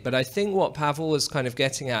today. But I think what Pavel was kind of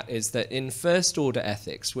getting at is that in first-order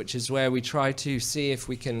ethics, which is where we try to see if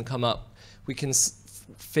we can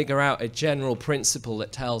figure out a general principle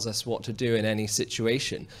that tells us what to do in any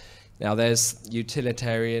situation. Now, there's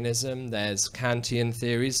utilitarianism, there's Kantian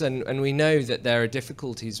theories, and we know that there are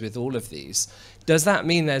difficulties with all of these. Does that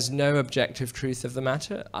mean there's no objective truth of the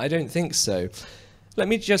matter? I don't think so. Let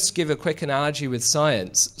me just give a quick analogy with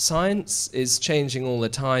science. Science is changing all the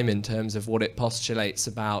time in terms of what it postulates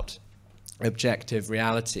about objective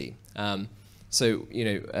reality. So,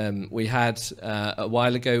 we had, a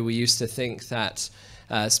while ago, we used to think that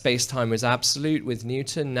space-time was absolute with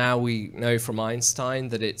Newton. Now we know from Einstein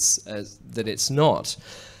that it's not.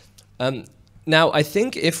 Now, I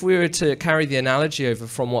think if we were to carry the analogy over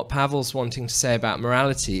from what Pavel's wanting to say about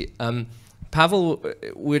morality, Pavel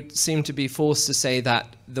would seem to be forced to say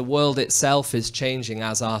that the world itself is changing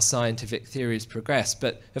as our scientific theories progress.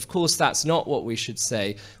 But of course, that's not what we should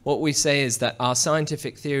say. What we say is that our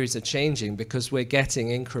scientific theories are changing because we're getting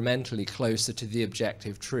incrementally closer to the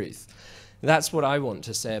objective truth. That's what I want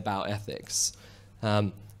to say about ethics.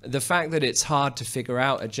 The fact that it's hard to figure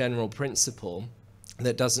out a general principle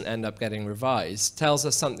that doesn't end up getting revised tells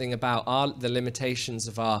us something about the limitations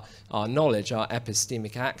of our knowledge, our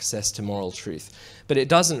epistemic access to moral truth. But it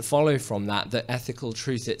doesn't follow from that ethical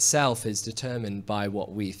truth itself is determined by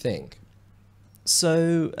what we think.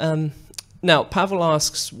 So now Pavel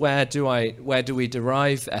asks, where do we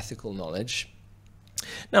derive ethical knowledge?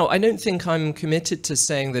 Now, I don't think I'm committed to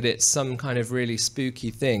saying that it's some kind of really spooky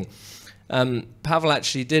thing. Pavel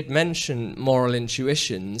actually did mention moral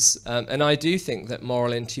intuitions, and I do think that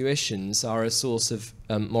moral intuitions are a source of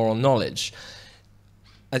moral knowledge.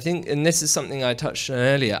 I think, and this is something I touched on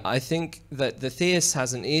earlier, I think that the theist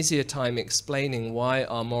has an easier time explaining why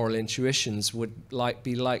our moral intuitions would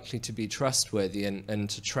be likely to be trustworthy and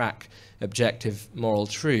to track objective moral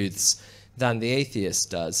truths than the atheist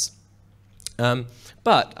does.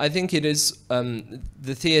 But I think it is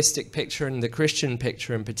the theistic picture and the Christian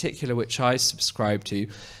picture in particular, which I subscribe to,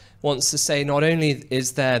 wants to say not only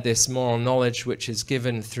is there this moral knowledge which is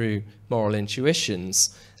given through moral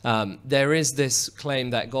intuitions, there is this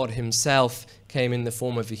claim that God himself came in the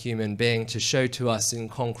form of a human being to show to us in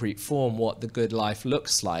concrete form what the good life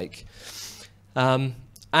looks like.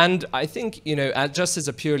 And I think, just as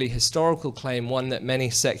a purely historical claim, one that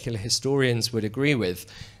many secular historians would agree with,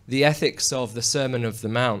 the ethics of the Sermon on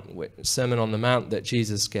the Mount that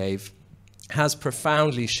Jesus gave has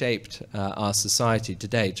profoundly shaped our society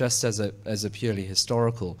today, just as a purely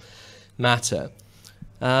historical matter.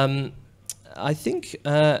 I think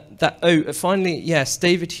finally, yes,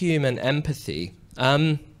 David Hume and empathy.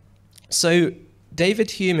 So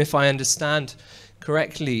David Hume, if I understand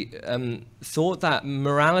correctly, thought that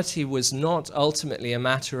morality was not ultimately a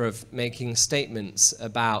matter of making statements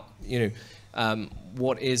about,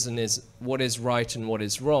 what is right and what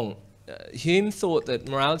is wrong. Hume thought that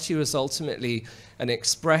morality was ultimately an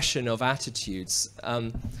expression of attitudes,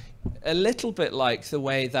 a little bit like the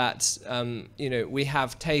way that we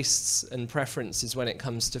have tastes and preferences when it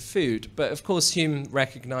comes to food. But of course, Hume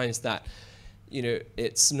recognized that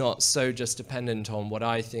it's not so just dependent on what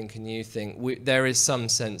I think and you think. There is some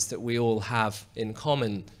sense that we all have in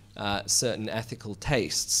common certain ethical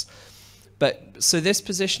tastes. So this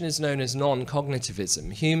position is known as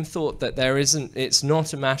non-cognitivism. Hume thought that it's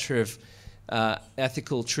not a matter of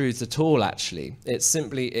ethical truths at all, actually. It's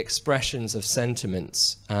simply expressions of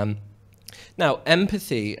sentiments. Now,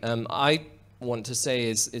 empathy, I want to say,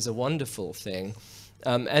 is a wonderful thing.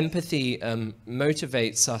 Empathy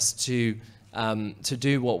motivates us to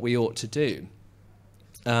do what we ought to do.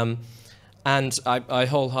 And I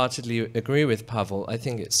wholeheartedly agree with Pavel. I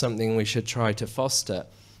think it's something we should try to foster.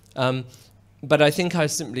 But I think I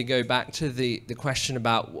simply go back to the question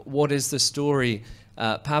about what is the story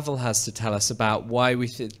Pavel has to tell us about why we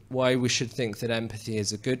should think that empathy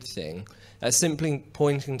is a good thing. Simply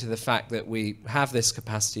pointing to the fact that we have this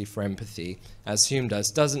capacity for empathy, as Hume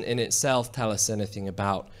does, doesn't in itself tell us anything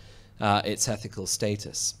about its ethical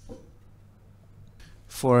status.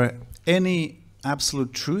 For any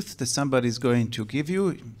absolute truth that somebody is going to give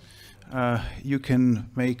you, you can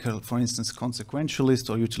make, for instance, consequentialist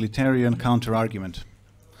or utilitarian counter-argument.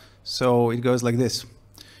 So it goes like this.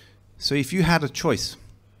 So if you had a choice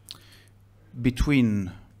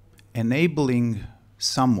between enabling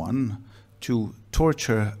someone to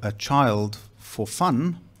torture a child for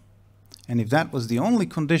fun, and if that was the only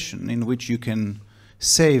condition in which you can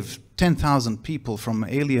save 10,000 people from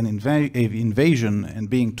alien invasion and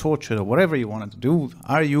being tortured or whatever you wanted to do,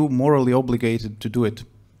 are you morally obligated to do it?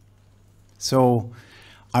 So,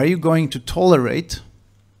 are you going to tolerate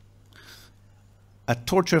a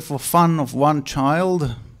torture for fun of one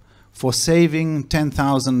child for saving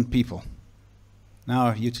 10,000 people?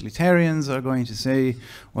 Now, utilitarians are going to say,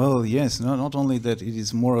 well, yes, not only that it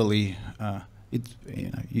is morally,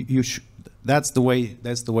 that's the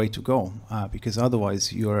way to go, because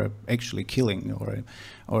otherwise you are actually killing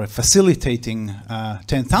or facilitating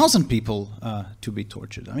 10,000 people to be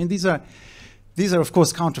tortured. I mean, these are These are, of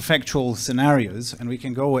course, counterfactual scenarios, and we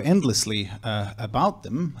can go endlessly about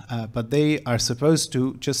them, but they are supposed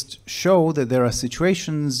to just show that there are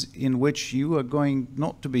situations in which you are going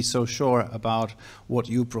not to be so sure about what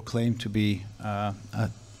you proclaim to be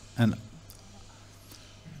an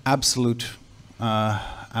absolute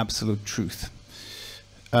truth.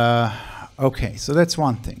 Okay, so that's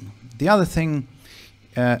one thing. The other thing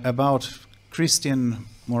about Christian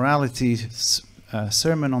morality,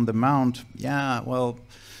 Sermon on the Mount, yeah, well,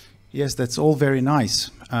 yes, that's all very nice.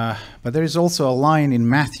 But there is also a line in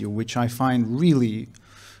Matthew which I find really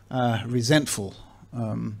resentful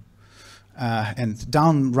and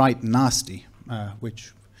downright nasty,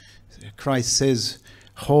 which Christ says,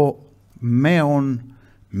 ho meon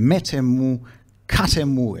metemu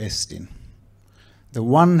katemu estin. The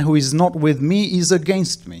one who is not with me is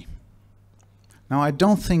against me. Now, I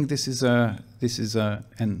don't think this is an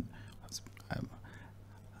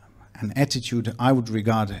attitude I would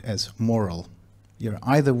regard as moral. You're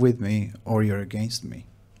either with me or you're against me,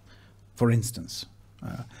 for instance.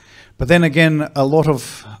 But then again, a lot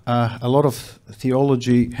of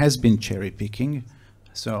theology has been cherry picking,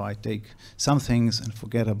 so I take some things and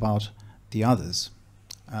forget about the others.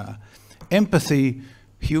 Empathy,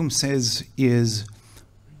 Hume says, is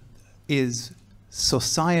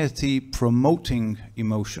society promoting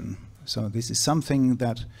emotion. So this is something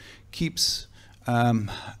that keeps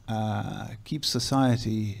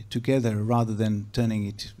society together rather than turning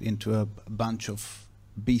it into a bunch of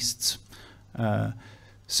beasts.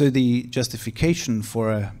 So the justification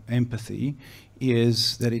for empathy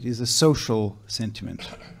is that it is a social sentiment,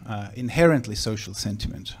 inherently social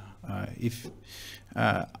sentiment.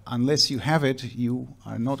 Unless you have it, you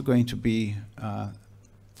are not going to be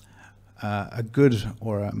a good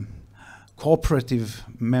or cooperative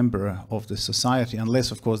member of the society, unless,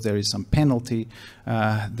 of course, there is some penalty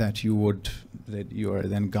that you are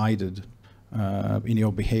then guided in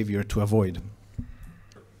your behavior to avoid.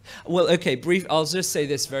 Well, okay, I'll just say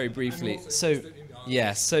this very briefly. So,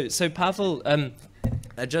 yes, so Pavel,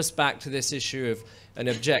 just back to this issue of an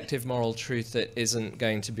objective moral truth that isn't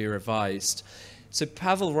going to be revised. So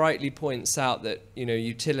Pavel rightly points out that,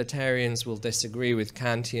 utilitarians will disagree with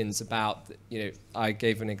Kantians about, I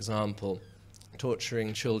gave an example,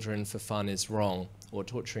 torturing children for fun is wrong, or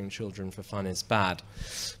torturing children for fun is bad.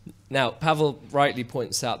 Now, Pavel rightly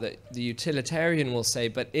points out that the utilitarian will say,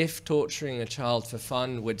 but if torturing a child for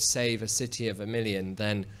fun would save a city of 1 million,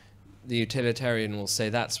 then the utilitarian will say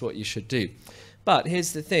that's what you should do. But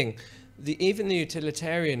here's the thing, even the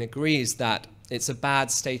utilitarian agrees that it's a bad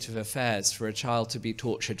state of affairs for a child to be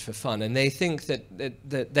tortured for fun. And they think that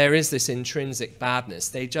there is this intrinsic badness.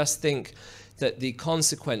 They just think that the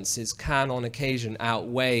consequences can, on occasion,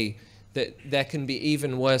 outweigh, that there can be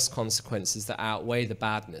even worse consequences that outweigh the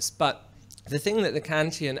badness. But the thing that the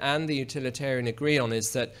Kantian and the utilitarian agree on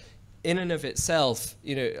is that in and of itself,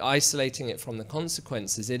 isolating it from the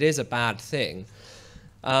consequences, it is a bad thing.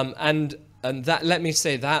 And that, let me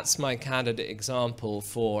say, that's my candidate example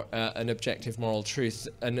for an objective moral truth,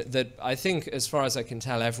 and that I think, as far as I can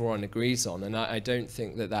tell, everyone agrees on, and I don't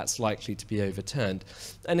think that that's likely to be overturned.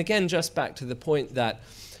 And again, just back to the point that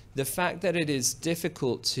the fact that it is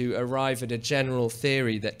difficult to arrive at a general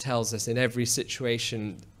theory that tells us in every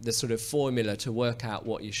situation the sort of formula to work out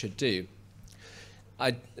what you should do,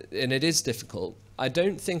 and it is difficult, I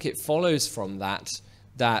don't think it follows from that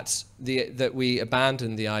that we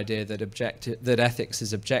abandon the idea that ethics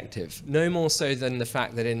is objective, no more so than the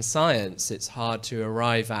fact that in science it's hard to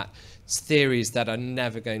arrive at theories that are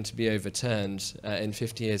never going to be overturned in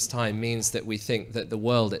 50 years' time means that we think that the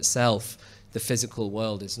world itself, the physical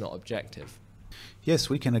world, is not objective. Yes,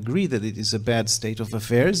 we can agree that it is a bad state of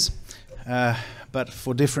affairs, but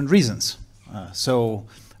for different reasons. So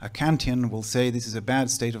a Kantian will say this is a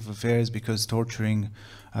bad state of affairs because torturing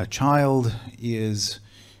a child is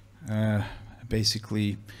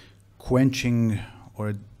basically quenching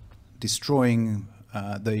or destroying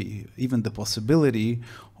even the possibility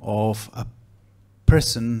of a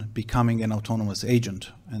person becoming an autonomous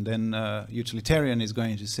agent. And then utilitarian is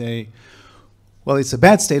going to say, well, it's a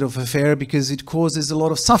bad state of affair because it causes a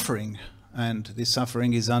lot of suffering, and this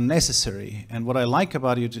suffering is unnecessary. And what I like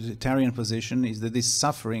about a utilitarian position is that this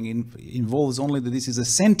suffering involves only that this is a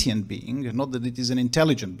sentient being, not that it is an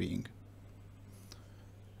intelligent being.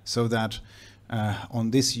 So that on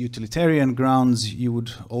this utilitarian grounds, you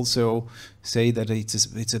would also say that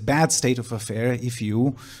it's a bad state of affair if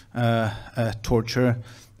you torture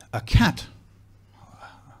a cat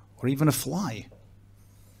or even a fly.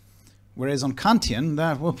 Whereas on Kantian,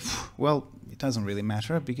 well, it doesn't really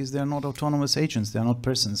matter because they're not autonomous agents, they're not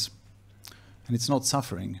persons. And it's not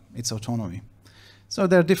suffering, it's autonomy. So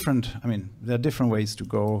there are different, I mean, there are different ways to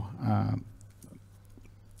go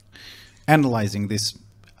analyzing this,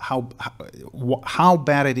 how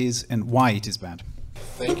bad it is and why it is bad.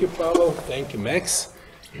 Thank you, Pavel. Thank you, Max.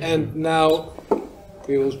 And now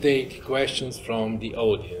we will take questions from the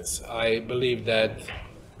audience. I believe that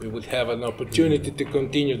we would have an opportunity to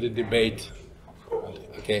continue the debate.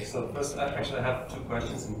 Okay. So first, actually, I have two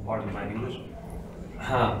questions, and pardon my English.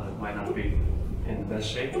 That might not be in the best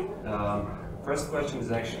shape. First question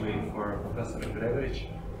is actually for Professor Gregorić.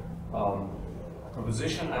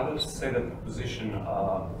 Proposition, I would say that proposition,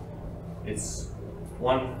 it's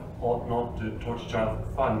one ought not to torture child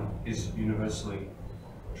for fun is universally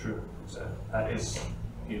true. So that is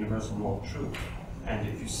universal moral truth. And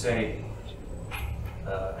if you say,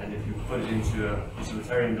 and if you put it into a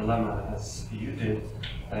utilitarian dilemma as you did,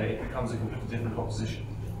 it becomes a completely different proposition.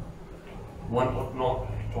 One ought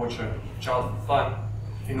not torture a child for fun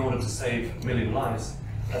in order to save a million lives.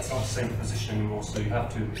 That's not the same position anymore. So you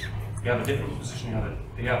have a different position.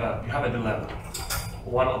 You have a dilemma.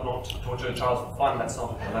 One ought not torture a child for fun. That's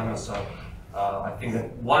not a dilemma. So I think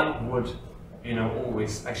that one would,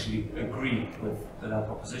 always actually agree with that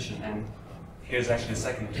proposition. And here's actually a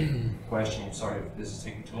second question. Sorry if this is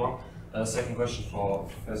taking too long. Second question for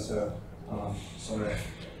Professor.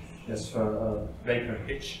 For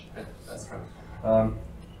Baker-Hytch. That's right.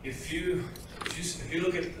 If you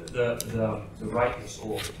look at the rightness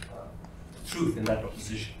or truth in that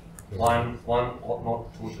proposition, one ought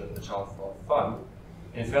not torture the child for fun.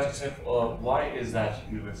 And if you ask yourself, why is that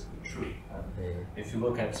universally true? If you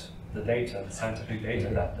look at the data, the scientific data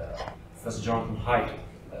that Professor Jonathan Haidt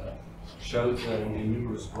showed in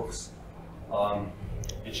numerous books,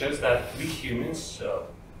 it shows that we humans,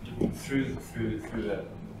 through the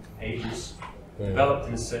ages, developed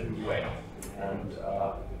in a certain way, and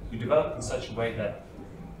we developed in such a way that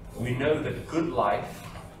we know that good life,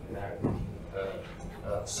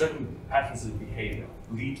 certain patterns of behavior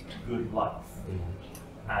lead to good life.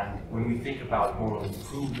 And when we think about moral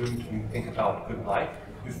improvement, when we think about good life,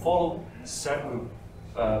 we follow certain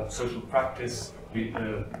social practice, we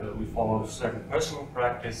follow certain personal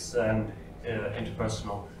practice and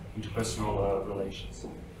interpersonal relations.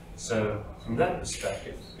 So from that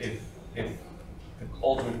perspective, if the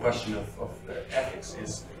ultimate question of ethics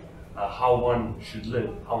is how one should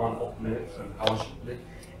live, how one ought to live, and how one should live,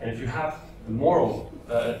 and if you have the moral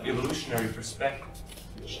evolutionary perspective,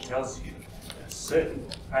 which tells you certain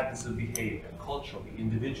patterns of behavior, culturally,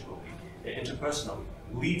 individually, interpersonally,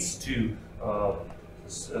 leads to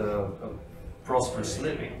prosperous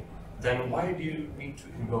living, then why do you need to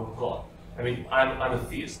invoke God? I mean, I'm a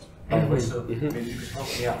theist, by the way, so maybe you could help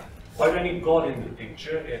me out. Why do I need God in the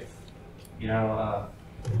picture if,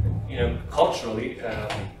 culturally,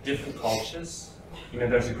 different cultures,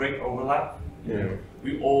 there's a great overlap.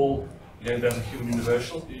 We all, there's a human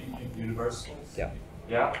universals.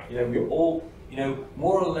 Yeah. We all,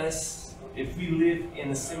 more or less, if we live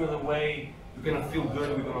in a similar way, we're going to feel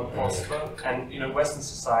good, we're going to prosper. And, Western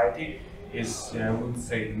society is, we would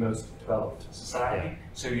say, the most developed society.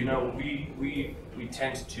 So, we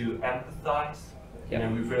tend to empathize. We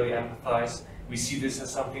really empathize. We see this as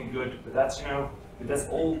something good, but that's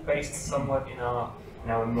all based somewhat in our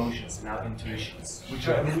emotions, in our intuitions, which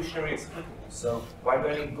are evolutionary explicable. So why do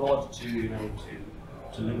I need God to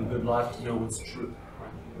live a good life, to know what's true?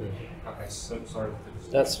 Right? Okay, so sorry.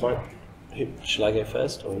 That's fine. Shall I go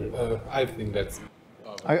first? Or? I think that's...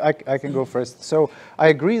 I can go first. So I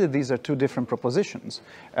agree that these are two different propositions,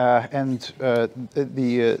 and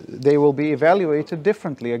they will be evaluated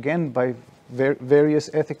differently, again, by various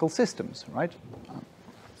ethical systems, right?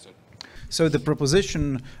 So the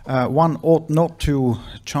proposition, one ought not to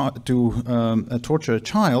torture a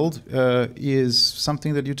child, is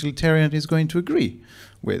something that utilitarian is going to agree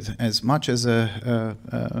with, as much as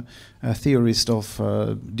a theorist of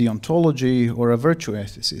deontology or a virtue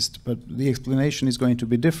ethicist. But the explanation is going to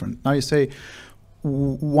be different. Now you say,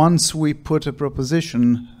 once we put a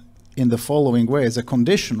proposition in the following way as a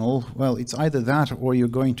conditional, well, it's either that or you're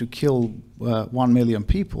going to kill 1 million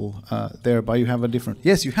people, thereby you have a different,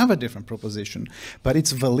 yes, you have a different proposition, but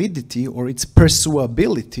its validity or its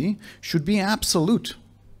persuability should be absolute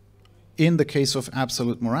in the case of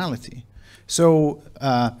absolute morality. So,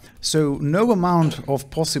 so no amount of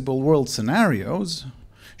possible world scenarios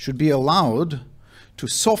should be allowed to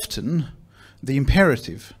soften the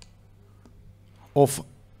imperative of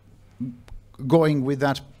going with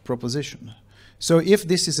that proposition. So if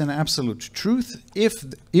this is an absolute truth, if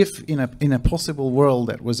in a possible world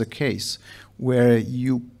that was a case where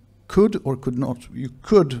you could or could not, you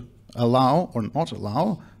could allow or not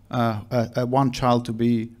allow one child to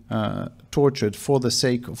be tortured for the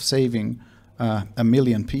sake of saving 1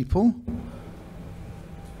 million people.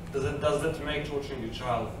 Does that make torturing a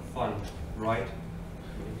child fun, right?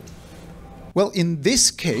 Well, in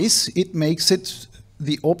this case, it makes it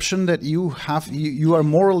the option that you are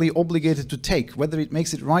morally obligated to take, whether it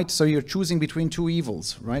makes it right. So you're choosing between two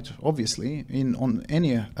evils, right? Obviously, on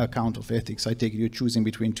any account of ethics, I take it you're choosing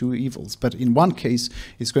between two evils. But in one case,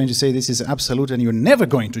 it's going to say this is absolute and you're never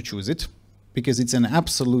going to choose it because it's an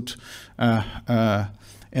absolute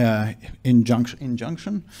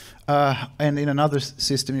injunction. And in another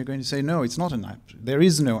system, you're going to say, no, it's not an absolute.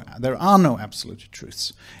 There are no absolute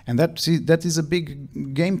truths. And that is a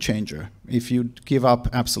big game changer if you give up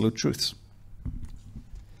absolute truths.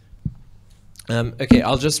 Okay,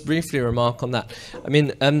 I'll just briefly remark on that. I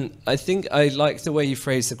mean, I think I like the way you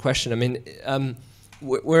phrase the question. I mean,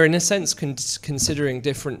 we're in a sense considering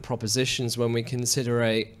different propositions when we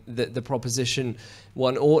consider the proposition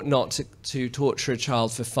one ought not to torture a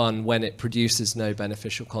child for fun when it produces no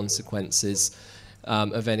beneficial consequences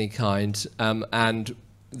of any kind, and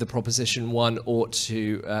the proposition one ought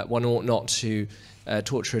not to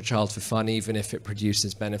torture a child for fun even if it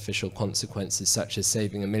produces beneficial consequences such as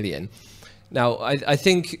saving 1 million. Now, I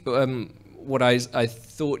think what I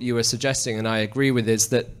thought you were suggesting, and I agree with, is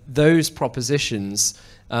that those propositions,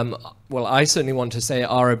 well, I certainly want to say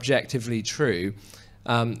are objectively true.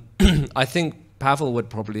 I think Pavel would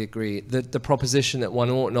probably agree that the proposition that one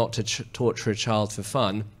ought not to torture a child for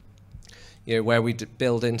fun, you know, where we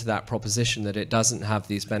build into that proposition that it doesn't have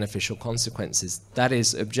these beneficial consequences, that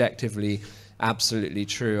is objectively absolutely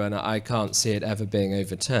true, and I can't see it ever being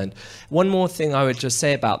overturned. One more thing I would just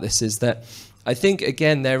say about this is that I think,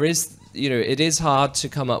 again, there is, you know, it is hard to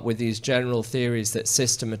come up with these general theories that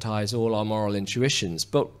systematize all our moral intuitions,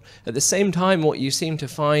 but at the same time, what you seem to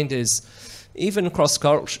find is, even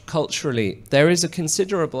cross-culturally, there is a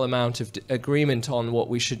considerable amount of agreement on what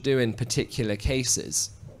we should do in particular cases.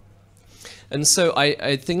 And so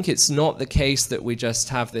I think it's not the case that we just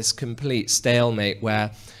have this complete stalemate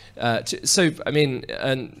where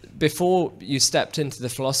before you stepped into the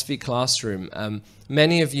philosophy classroom,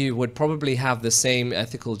 many of you would probably have the same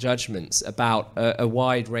ethical judgments about a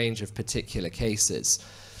wide range of particular cases.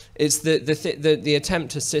 It's the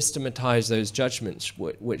attempt to systematize those judgments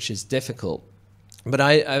which is difficult. But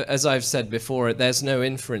as I've said before, there's no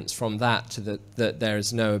inference from that to that there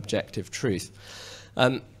is no objective truth.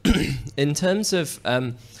 In terms of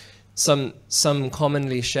some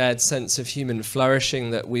commonly shared sense of human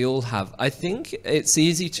flourishing that we all have, I think it's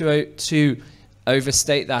easy to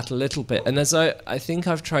overstate that a little bit. And as I think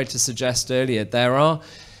I've tried to suggest earlier, there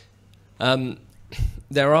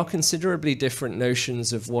are considerably different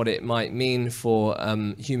notions of what it might mean for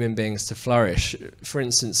human beings to flourish. For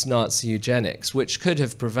instance, Nazi eugenics, which could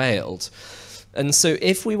have prevailed. And so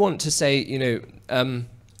if we want to say, you know,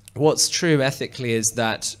 what's true ethically is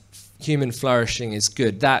that human flourishing is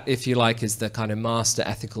good. That, if you like, is the kind of master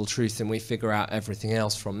ethical truth, and we figure out everything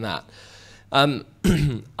else from that.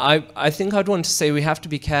 I think I'd want to say we have to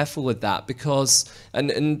be careful with that because,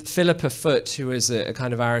 and Philippa Foot, who is a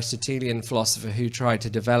kind of Aristotelian philosopher who tried to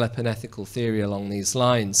develop an ethical theory along these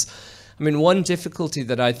lines, I mean, one difficulty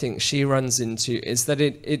that I think she runs into is that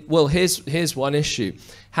well, here's one issue.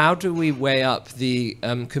 How do we weigh up the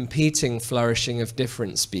competing flourishing of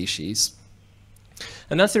different species?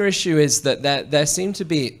 Another issue is that there seem to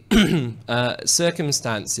be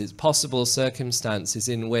possible circumstances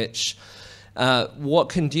in which what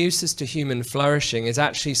conduces to human flourishing is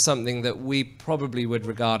actually something that we probably would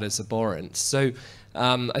regard as abhorrent. So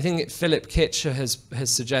I think Philip Kitcher has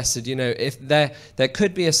suggested, you know, if there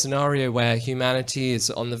could be a scenario where humanity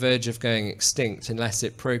is on the verge of going extinct unless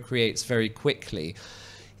it procreates very quickly.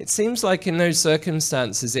 It seems like in those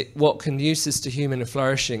circumstances, what conduces to human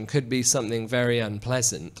flourishing could be something very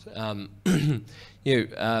unpleasant.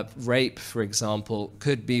 Rape, for example,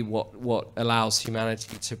 could be what allows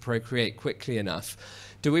humanity to procreate quickly enough.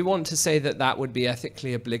 Do we want to say that that would be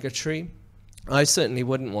ethically obligatory? I certainly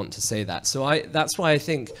wouldn't want to say that. So that's why I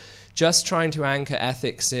think just trying to anchor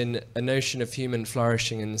ethics in a notion of human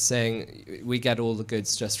flourishing and saying we get all the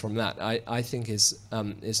goods just from that, I think is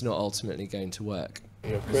not ultimately going to work.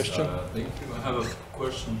 Your question? Thank you. I have a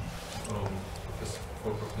question for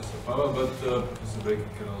Professor Pavel, but Professor Baker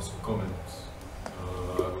can also comment.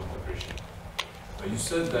 I would appreciate. You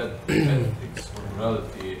said that ethics or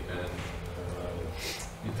morality and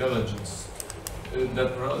intelligence,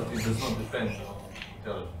 that morality does not depend on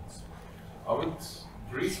intelligence. I would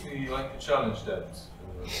briefly like to challenge that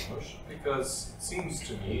notion because it seems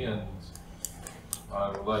to me, and I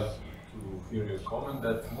would like to hear your comment,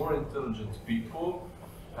 that more intelligent people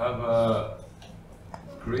have a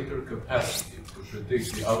greater capacity to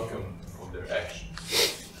predict the outcome of their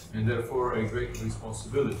actions, and therefore a greater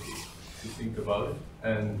responsibility to think about it,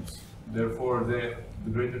 and therefore the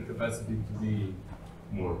greater capacity to be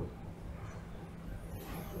moral.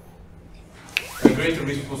 A greater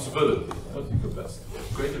responsibility, not the capacity,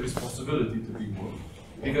 greater responsibility to be moral.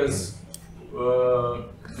 Because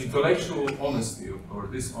intellectual honesty or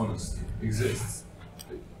dishonesty exists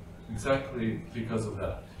exactly because of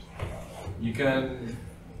that. You can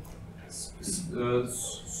sort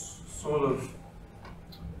of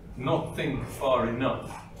not think far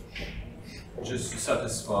enough just to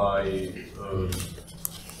satisfy,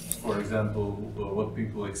 for example, what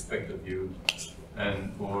people expect of you,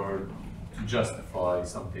 and or to justify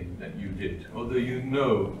something that you did, although you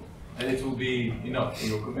know, and it will be enough in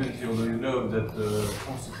your community, although you know that the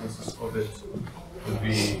consequences of it would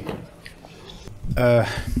be.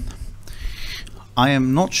 I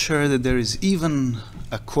am not sure that there is even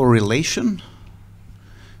a correlation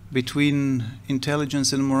between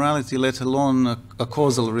intelligence and morality, let alone a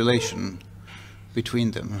causal relation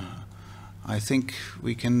between them. I think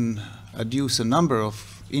we can adduce a number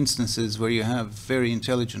of instances where you have very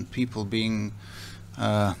intelligent people being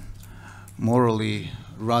morally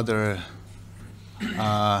rather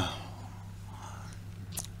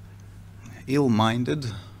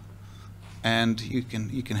ill-minded, and you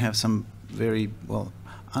can have some very well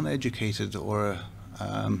uneducated or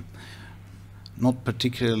not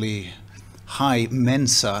particularly high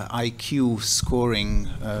Mensa IQ scoring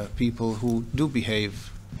people who do behave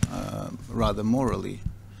rather morally.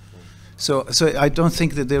 So I don't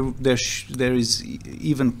think that there is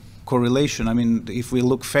even correlation. I mean, if we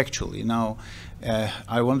look factually now,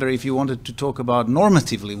 I wonder if you wanted to talk about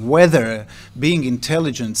normatively whether being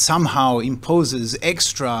intelligent somehow imposes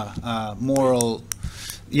extra moral.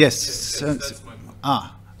 Yes. That's my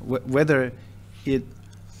point. Whether it.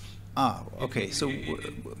 Okay. It So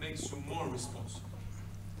makes you more responsible.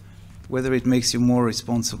 whether it makes you more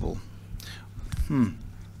responsible.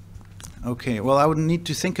 Okay, well, I would need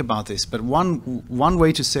to think about this, but one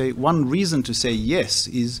reason to say yes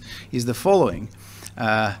is the following: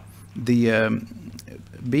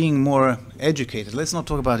 being more educated. Let's not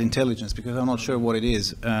talk about intelligence because I'm not sure what it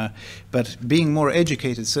is. But being more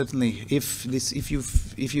educated, certainly, if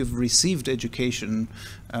you've received education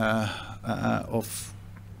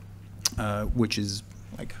which is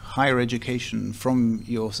like higher education from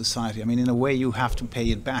your society. I mean, in a way, you have to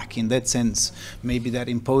pay it back. In that sense, maybe that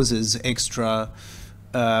imposes extra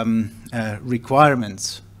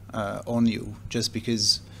requirements on you just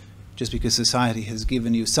because society has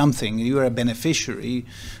given you something. You are a beneficiary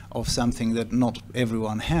of something that not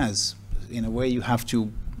everyone has. In a way, you have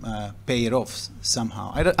to pay it off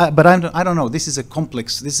somehow. But I don't know. This is a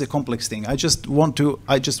complex thing. I just want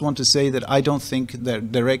to say that I don't think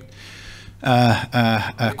that direct.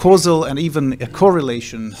 Causal and even a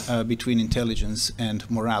correlation between intelligence and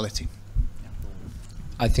morality.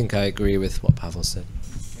 I think I agree with what Pavel said.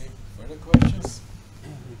 Okay, further questions?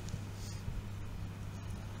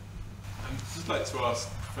 I'd just like to ask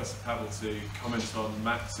Professor Pavel to comment on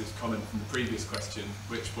Max's comment from the previous question,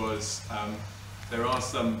 which was there are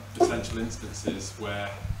some potential instances where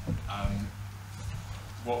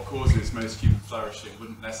what causes most human flourishing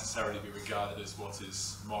wouldn't necessarily be regarded as what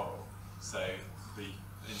is moral. So the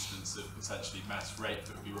instance of potentially mass rape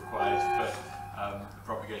that would be required for the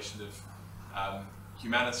propagation of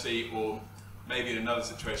humanity, or maybe in another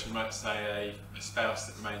situation you might say a spouse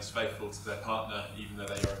that remains faithful to their partner even though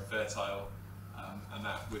they are infertile, and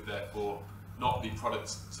that would therefore not be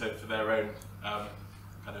products for their own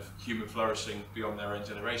kind of human flourishing beyond their own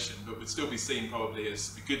generation, but would still be seen probably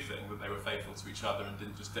as a good thing that they were faithful to each other and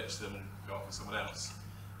didn't just ditch them and go off with someone else.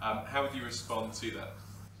 How would you respond to that?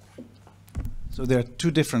 So there are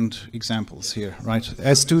two different examples here, right?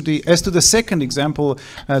 As to the second example,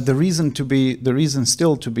 the reason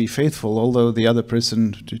still to be faithful, although the other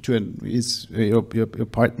person is your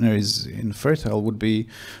partner is infertile, would be,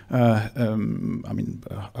 I mean,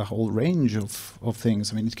 a whole range of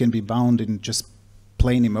things. I mean, it can be bound in just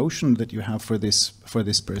plain emotion that you have for this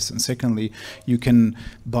person. Secondly, you can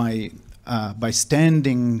by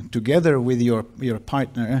standing together with your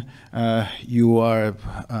partner, you are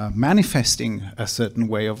manifesting a certain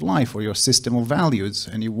way of life or your system of values,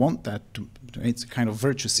 and you want that it's a kind of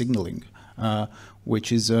virtue signaling, which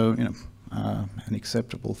is an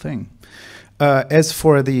acceptable thing. As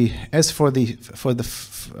for the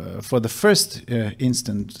first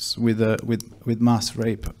instance with mass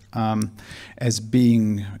rape, as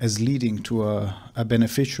leading to a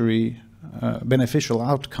beneficial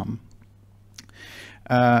outcome.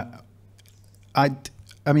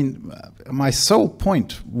 I mean, my sole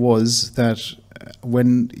point was that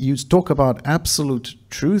when you talk about absolute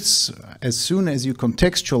truths, as soon as you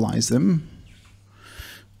contextualize them,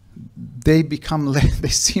 they become they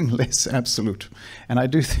seem less absolute. And I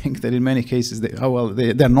do think that in many cases,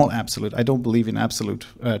 they're not absolute. I don't believe in absolute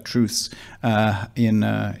truths of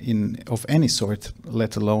any sort,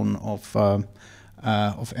 let alone of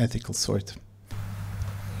ethical sort.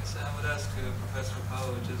 So I would ask Professor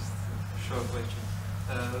Pavel just a short question.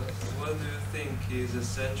 What do you think is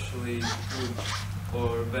essentially good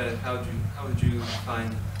or bad? How would you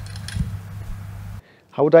define?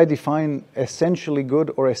 How would I define essentially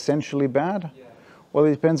good or essentially bad? Yeah. Well,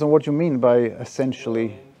 it depends on what you mean by essentially. In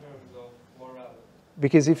terms of morality.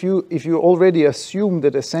 Because if you already assume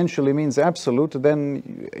that essentially means absolute,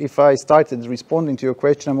 then if I started responding to your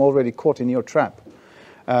question, I'm already caught in your trap.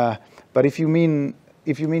 But if you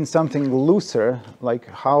mean something looser, like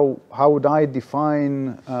how would I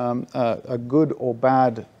define a good or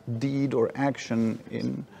bad deed or action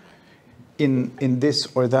in this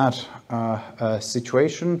or that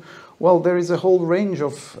situation? Well, there is a whole range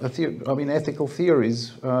of ethical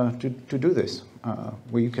theories to do this.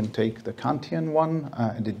 We can take the Kantian one,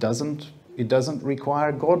 and it doesn't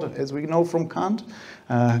require God, as we know from Kant.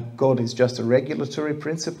 God is just a regulatory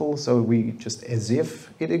principle, so we just as if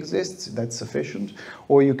it exists, that's sufficient.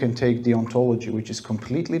 Or you can take deontology, which is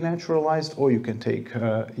completely naturalized, or you can take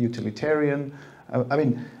utilitarian.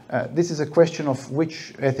 This is a question of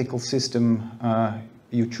which ethical system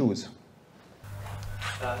you choose.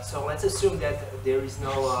 So let's assume that there is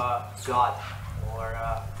no God, or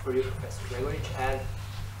for you, Professor Gregorić, and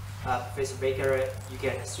Professor Baker, you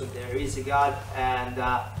can assume there is a God. And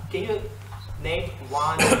can you name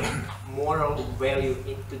one moral value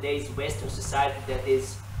in today's Western society that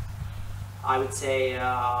is, I would say,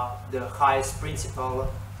 the highest principle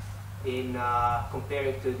in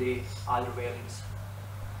comparing to the other values?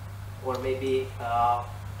 Or maybe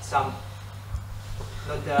some,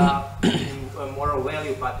 not a moral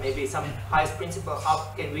value, but maybe some highest principle.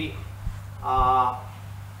 How can we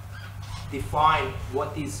define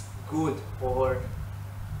what is good or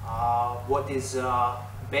what is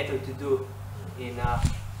better to do in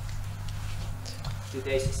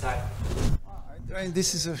today's society?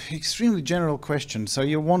 This is an extremely general question. So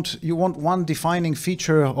you want one defining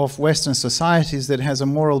feature of Western societies that has a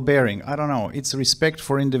moral bearing. I don't know. It's respect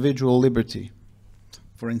for individual liberty,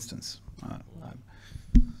 for instance.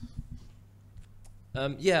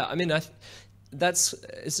 Yeah, I mean,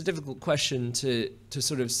 it's a difficult question to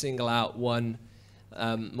sort of single out one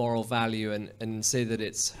moral value and say that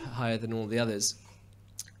it's higher than all the others.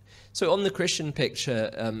 So on the Christian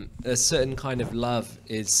picture, a certain kind of love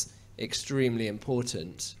is extremely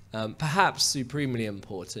important, perhaps supremely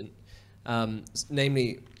important,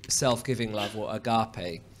 namely self-giving love, or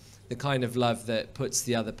agape, the kind of love that puts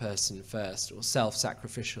the other person first, or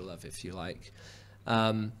self-sacrificial love, if you like.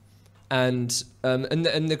 And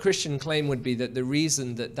the Christian claim would be that the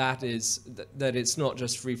reason that it's not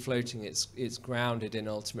just free-floating, it's grounded in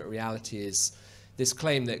ultimate reality, is this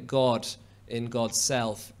claim that God, in God's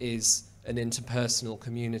self, is an interpersonal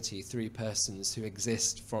community, three persons who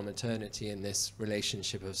exist from eternity in this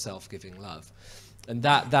relationship of self-giving love. And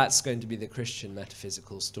that's going to be the Christian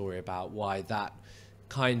metaphysical story about why that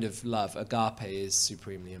kind of love, agape, is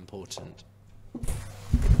supremely important.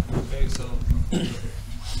 Okay, so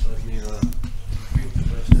let me repeat the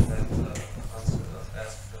question that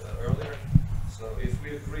asked earlier. So if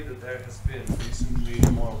we agree that there has been recently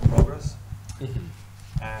moral progress,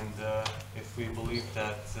 and if we believe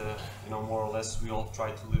that, more or less, we all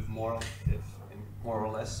try to live moral, more or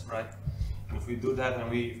less, right? And if we do that,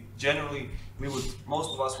 and we generally,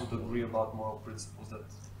 most of us would agree about moral principles that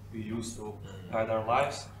we use to guide our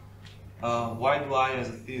lives. Why do I, as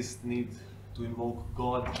a theist, need to invoke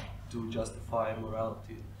God to justify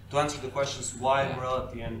morality? To answer the questions why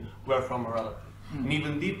morality and where from morality? And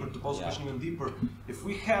even deeper, to pose the question even deeper, if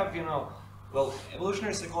we have, well,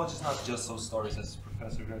 evolutionary psychology is not just those stories, as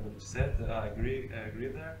Professor Gregorić said. I agree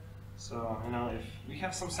there. So, if we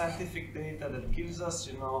have some scientific data that gives us,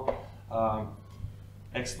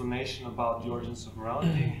 explanation about the origins of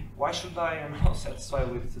morality, why should I, satisfy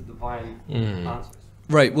with the divine answers?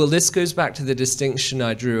 Right. Well, this goes back to the distinction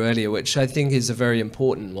I drew earlier, which I think is a very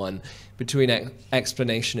important one, between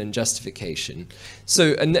explanation and justification.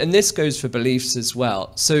 So, and this goes for beliefs as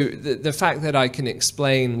well. So the fact that I can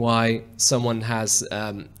explain why someone has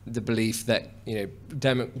the belief that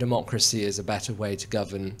democracy is a better way to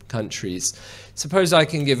govern countries. Suppose I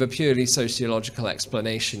can give a purely sociological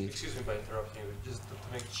explanation. Excuse me for interrupting you, just to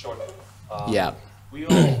make it short. Yeah. We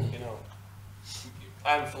all,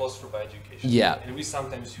 I'm a philosopher by education. Yeah. And we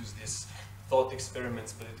sometimes use these thought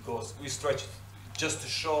experiments, but it goes, we stretch it just to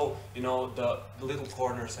show, you know, the little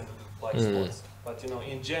corners and the little blind spots. But, you know,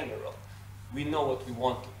 in general, we know what we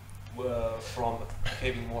want from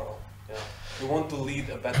behaving moral. You know? We want to lead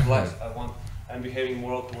a better life. I'm behaving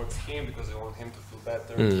moral towards him because I want him to feel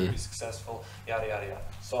better, to be successful, yada, yada, yada.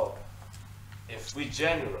 So, if we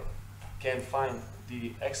generally can find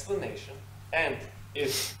the explanation, and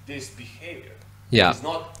if this behavior is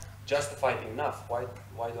not justified enough, why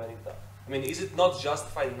do I need that? I mean, is it not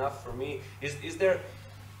justified enough for me? Is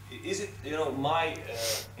it, you know, my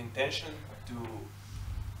intention to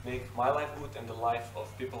make my life good and the life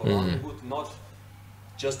of people around me good not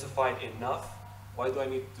justified enough? Why do I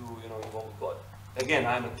need to, you know, involve God? Again,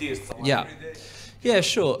 I'm a theist, so every day. Yeah,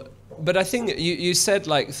 sure. But I think you said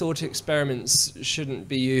like thought experiments shouldn't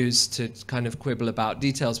be used to kind of quibble about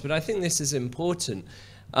details, but I think this is important.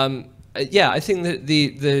 Yeah, I think that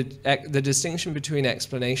the distinction between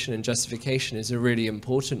explanation and justification is a really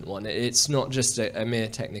important one. It's not just a mere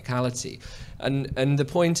technicality. And the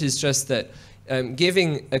point is just that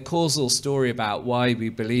giving a causal story about why we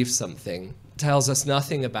believe something tells us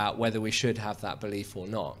nothing about whether we should have that belief or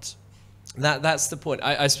not. That's the point.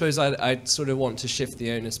 I suppose I sort of want to shift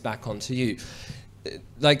the onus back onto you.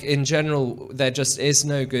 Like in general, there just is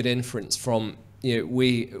no good inference from, you know,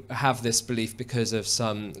 we have this belief because of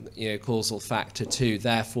some, you know, causal factor too,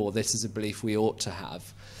 therefore this is a belief we ought to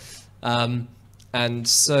have. And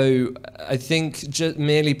so I think just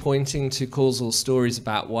merely pointing to causal stories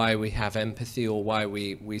about why we have empathy or why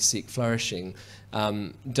we seek flourishing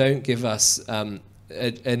don't give us an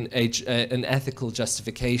ethical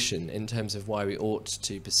justification in terms of why we ought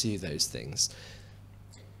to pursue those things.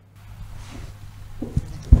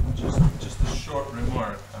 Just a short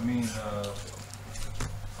remark. I mean,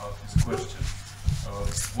 about this question.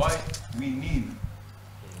 Why we need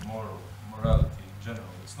morality in general.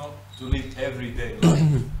 It's not to live everyday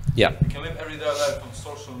life. Yeah. We can live everyday life on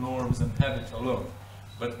social norms and habits alone.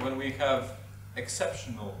 But when we have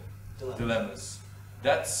exceptional dilemmas,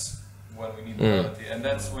 that's when we need morality. And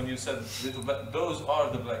that's when you said those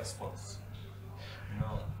are the black spots. You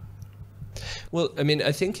know. Well, I mean,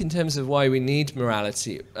 I think in terms of why we need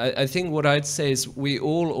morality, I think what I'd say is we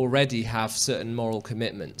all already have certain moral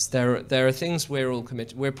commitments. There are things we're all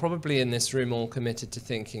committed. We're probably in this room all committed to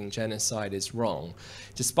thinking genocide is wrong,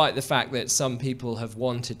 despite the fact that some people have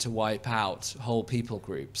wanted to wipe out whole people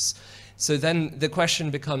groups. So then the question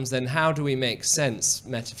becomes then how do we make sense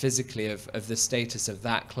metaphysically of the status of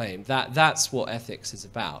that claim? That's what ethics is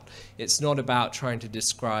about. It's not about trying to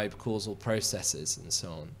describe causal processes and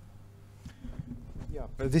so on. Yeah,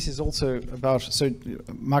 but this is also about, so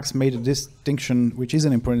Max made a distinction, which is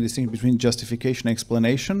an important distinction between justification and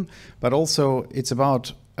explanation, but also it's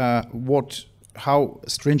about how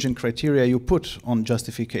stringent criteria you put on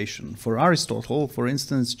justification. For Aristotle, for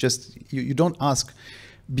instance, just you don't ask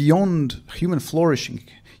beyond human flourishing.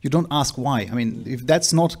 You don't ask why. I mean, if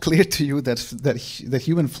that's not clear to you that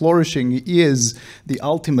human flourishing is the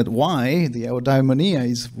ultimate why, the eudaimonia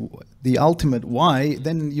is the ultimate why,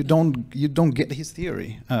 then you don't get his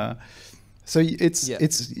theory. So it's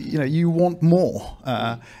you know, you want more,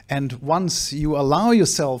 and once you allow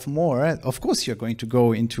yourself more, of course you're going to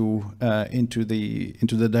go into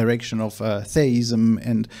the direction of theism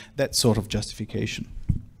and that sort of justification.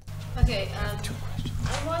 Okay, I'm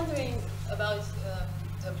wondering about the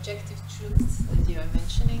objective truths that you are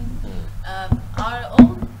mentioning. Are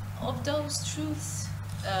all of those truths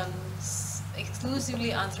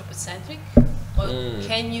exclusively anthropocentric, or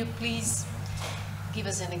can you please give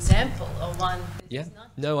us an example of one that is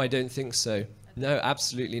not? No, I don't think so. No,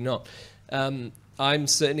 absolutely not. I'm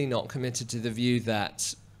certainly not committed to the view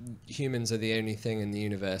that humans are the only thing in the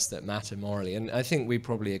universe that matter morally, and I think we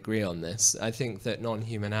probably agree on this. I think that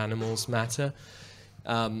non-human animals matter.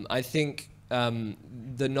 I think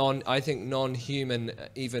non-human,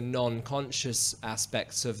 even non-conscious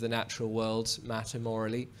aspects of the natural world matter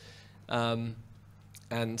morally.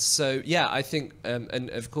 And so, yeah, I think, and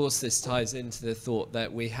of course this ties into the thought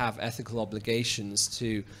that we have ethical obligations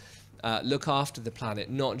to look after the planet,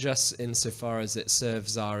 not just insofar as it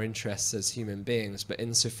serves our interests as human beings, but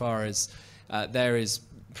insofar as there is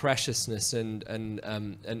preciousness and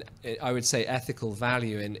I would say ethical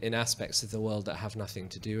value in aspects of the world that have nothing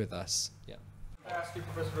to do with us. Yeah. I ask you,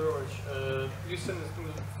 Professor Gregorić, you said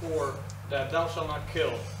before that thou shalt not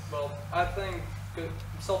kill. Well, I think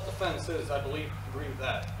self-defense is, I agree with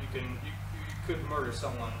that. You could murder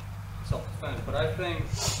someone in self-defense, but I think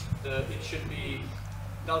that it should be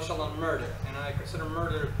thou shalt not murder, and I consider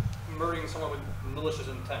murdering someone with malicious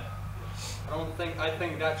intent. I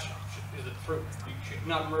think that should is the truth. You should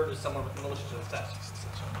not murder someone with malicious intent.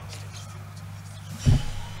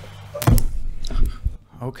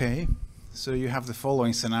 Okay, so you have the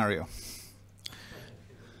following scenario.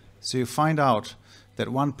 So you find out that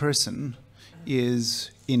one person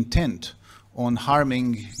is intent on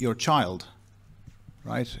harming your child,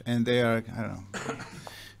 right? And they are, I don't know,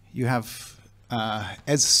 you have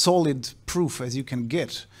as solid proof as you can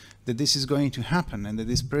get that this is going to happen and that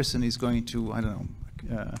this person is going to, I don't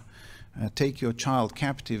know, take your child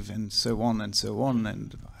captive and so on and so on,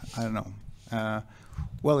 and I don't know.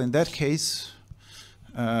 Well, in that case,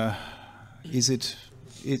 is it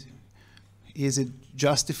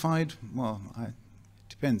justified? Well, it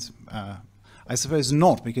depends. I suppose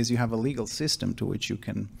not, because you have a legal system to which you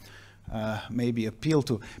can maybe appeal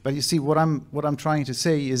to. But you see, what I'm trying to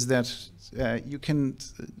say is that you can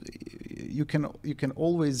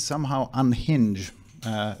always somehow unhinge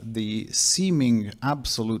the seeming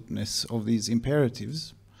absoluteness of these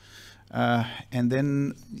imperatives, and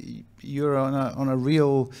then you're on a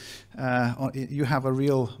real you have a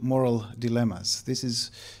real moral dilemmas. This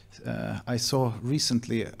is I saw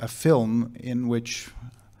recently a film in which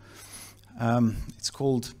it's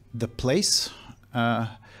called The Place.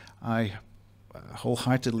 I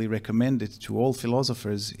wholeheartedly recommend it to all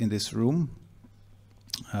philosophers in this room,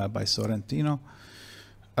 by Sorrentino,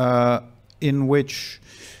 in which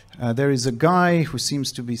there is a guy who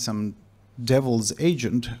seems to be some devil's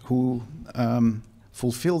agent who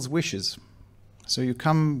fulfills wishes. So you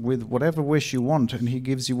come with whatever wish you want, and he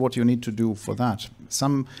gives you what you need to do for that.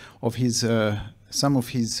 Some of his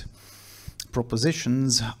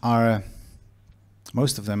propositions are,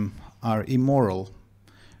 most of them are immoral,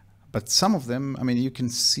 but some of them, I mean, you can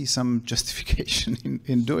see some justification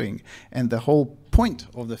in doing. And the whole point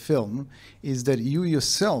of the film is that you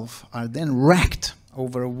yourself are then racked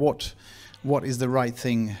over what is the right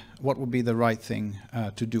thing, what would be the right thing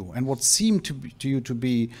to do. And what seemed to you to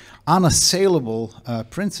be unassailable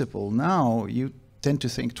principle, now you tend to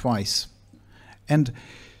think twice. And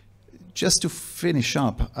just to finish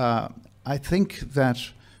up, I think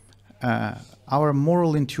that our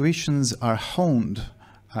moral intuitions are honed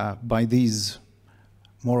by these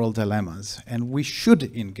moral dilemmas, and we should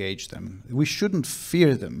engage them. We shouldn't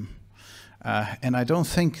fear them. And I don't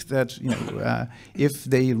think that, you know, if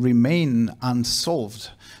they remain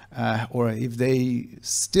unsolved, or if they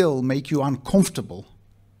still make you uncomfortable,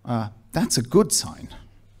 that's a good sign.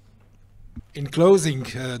 In closing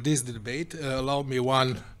this debate, allow me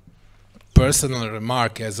one personal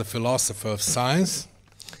remark as a philosopher of science.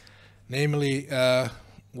 Namely,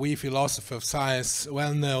 we philosophers of science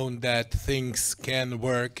well know that things can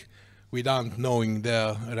work without knowing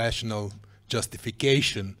the rational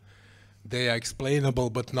justification. They are explainable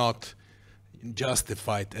but not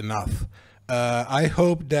justified enough. I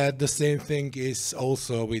hope that the same thing is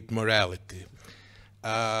also with morality.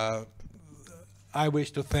 I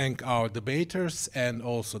wish to thank our debaters and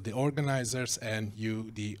also the organizers and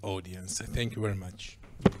you, the audience. Thank you very much.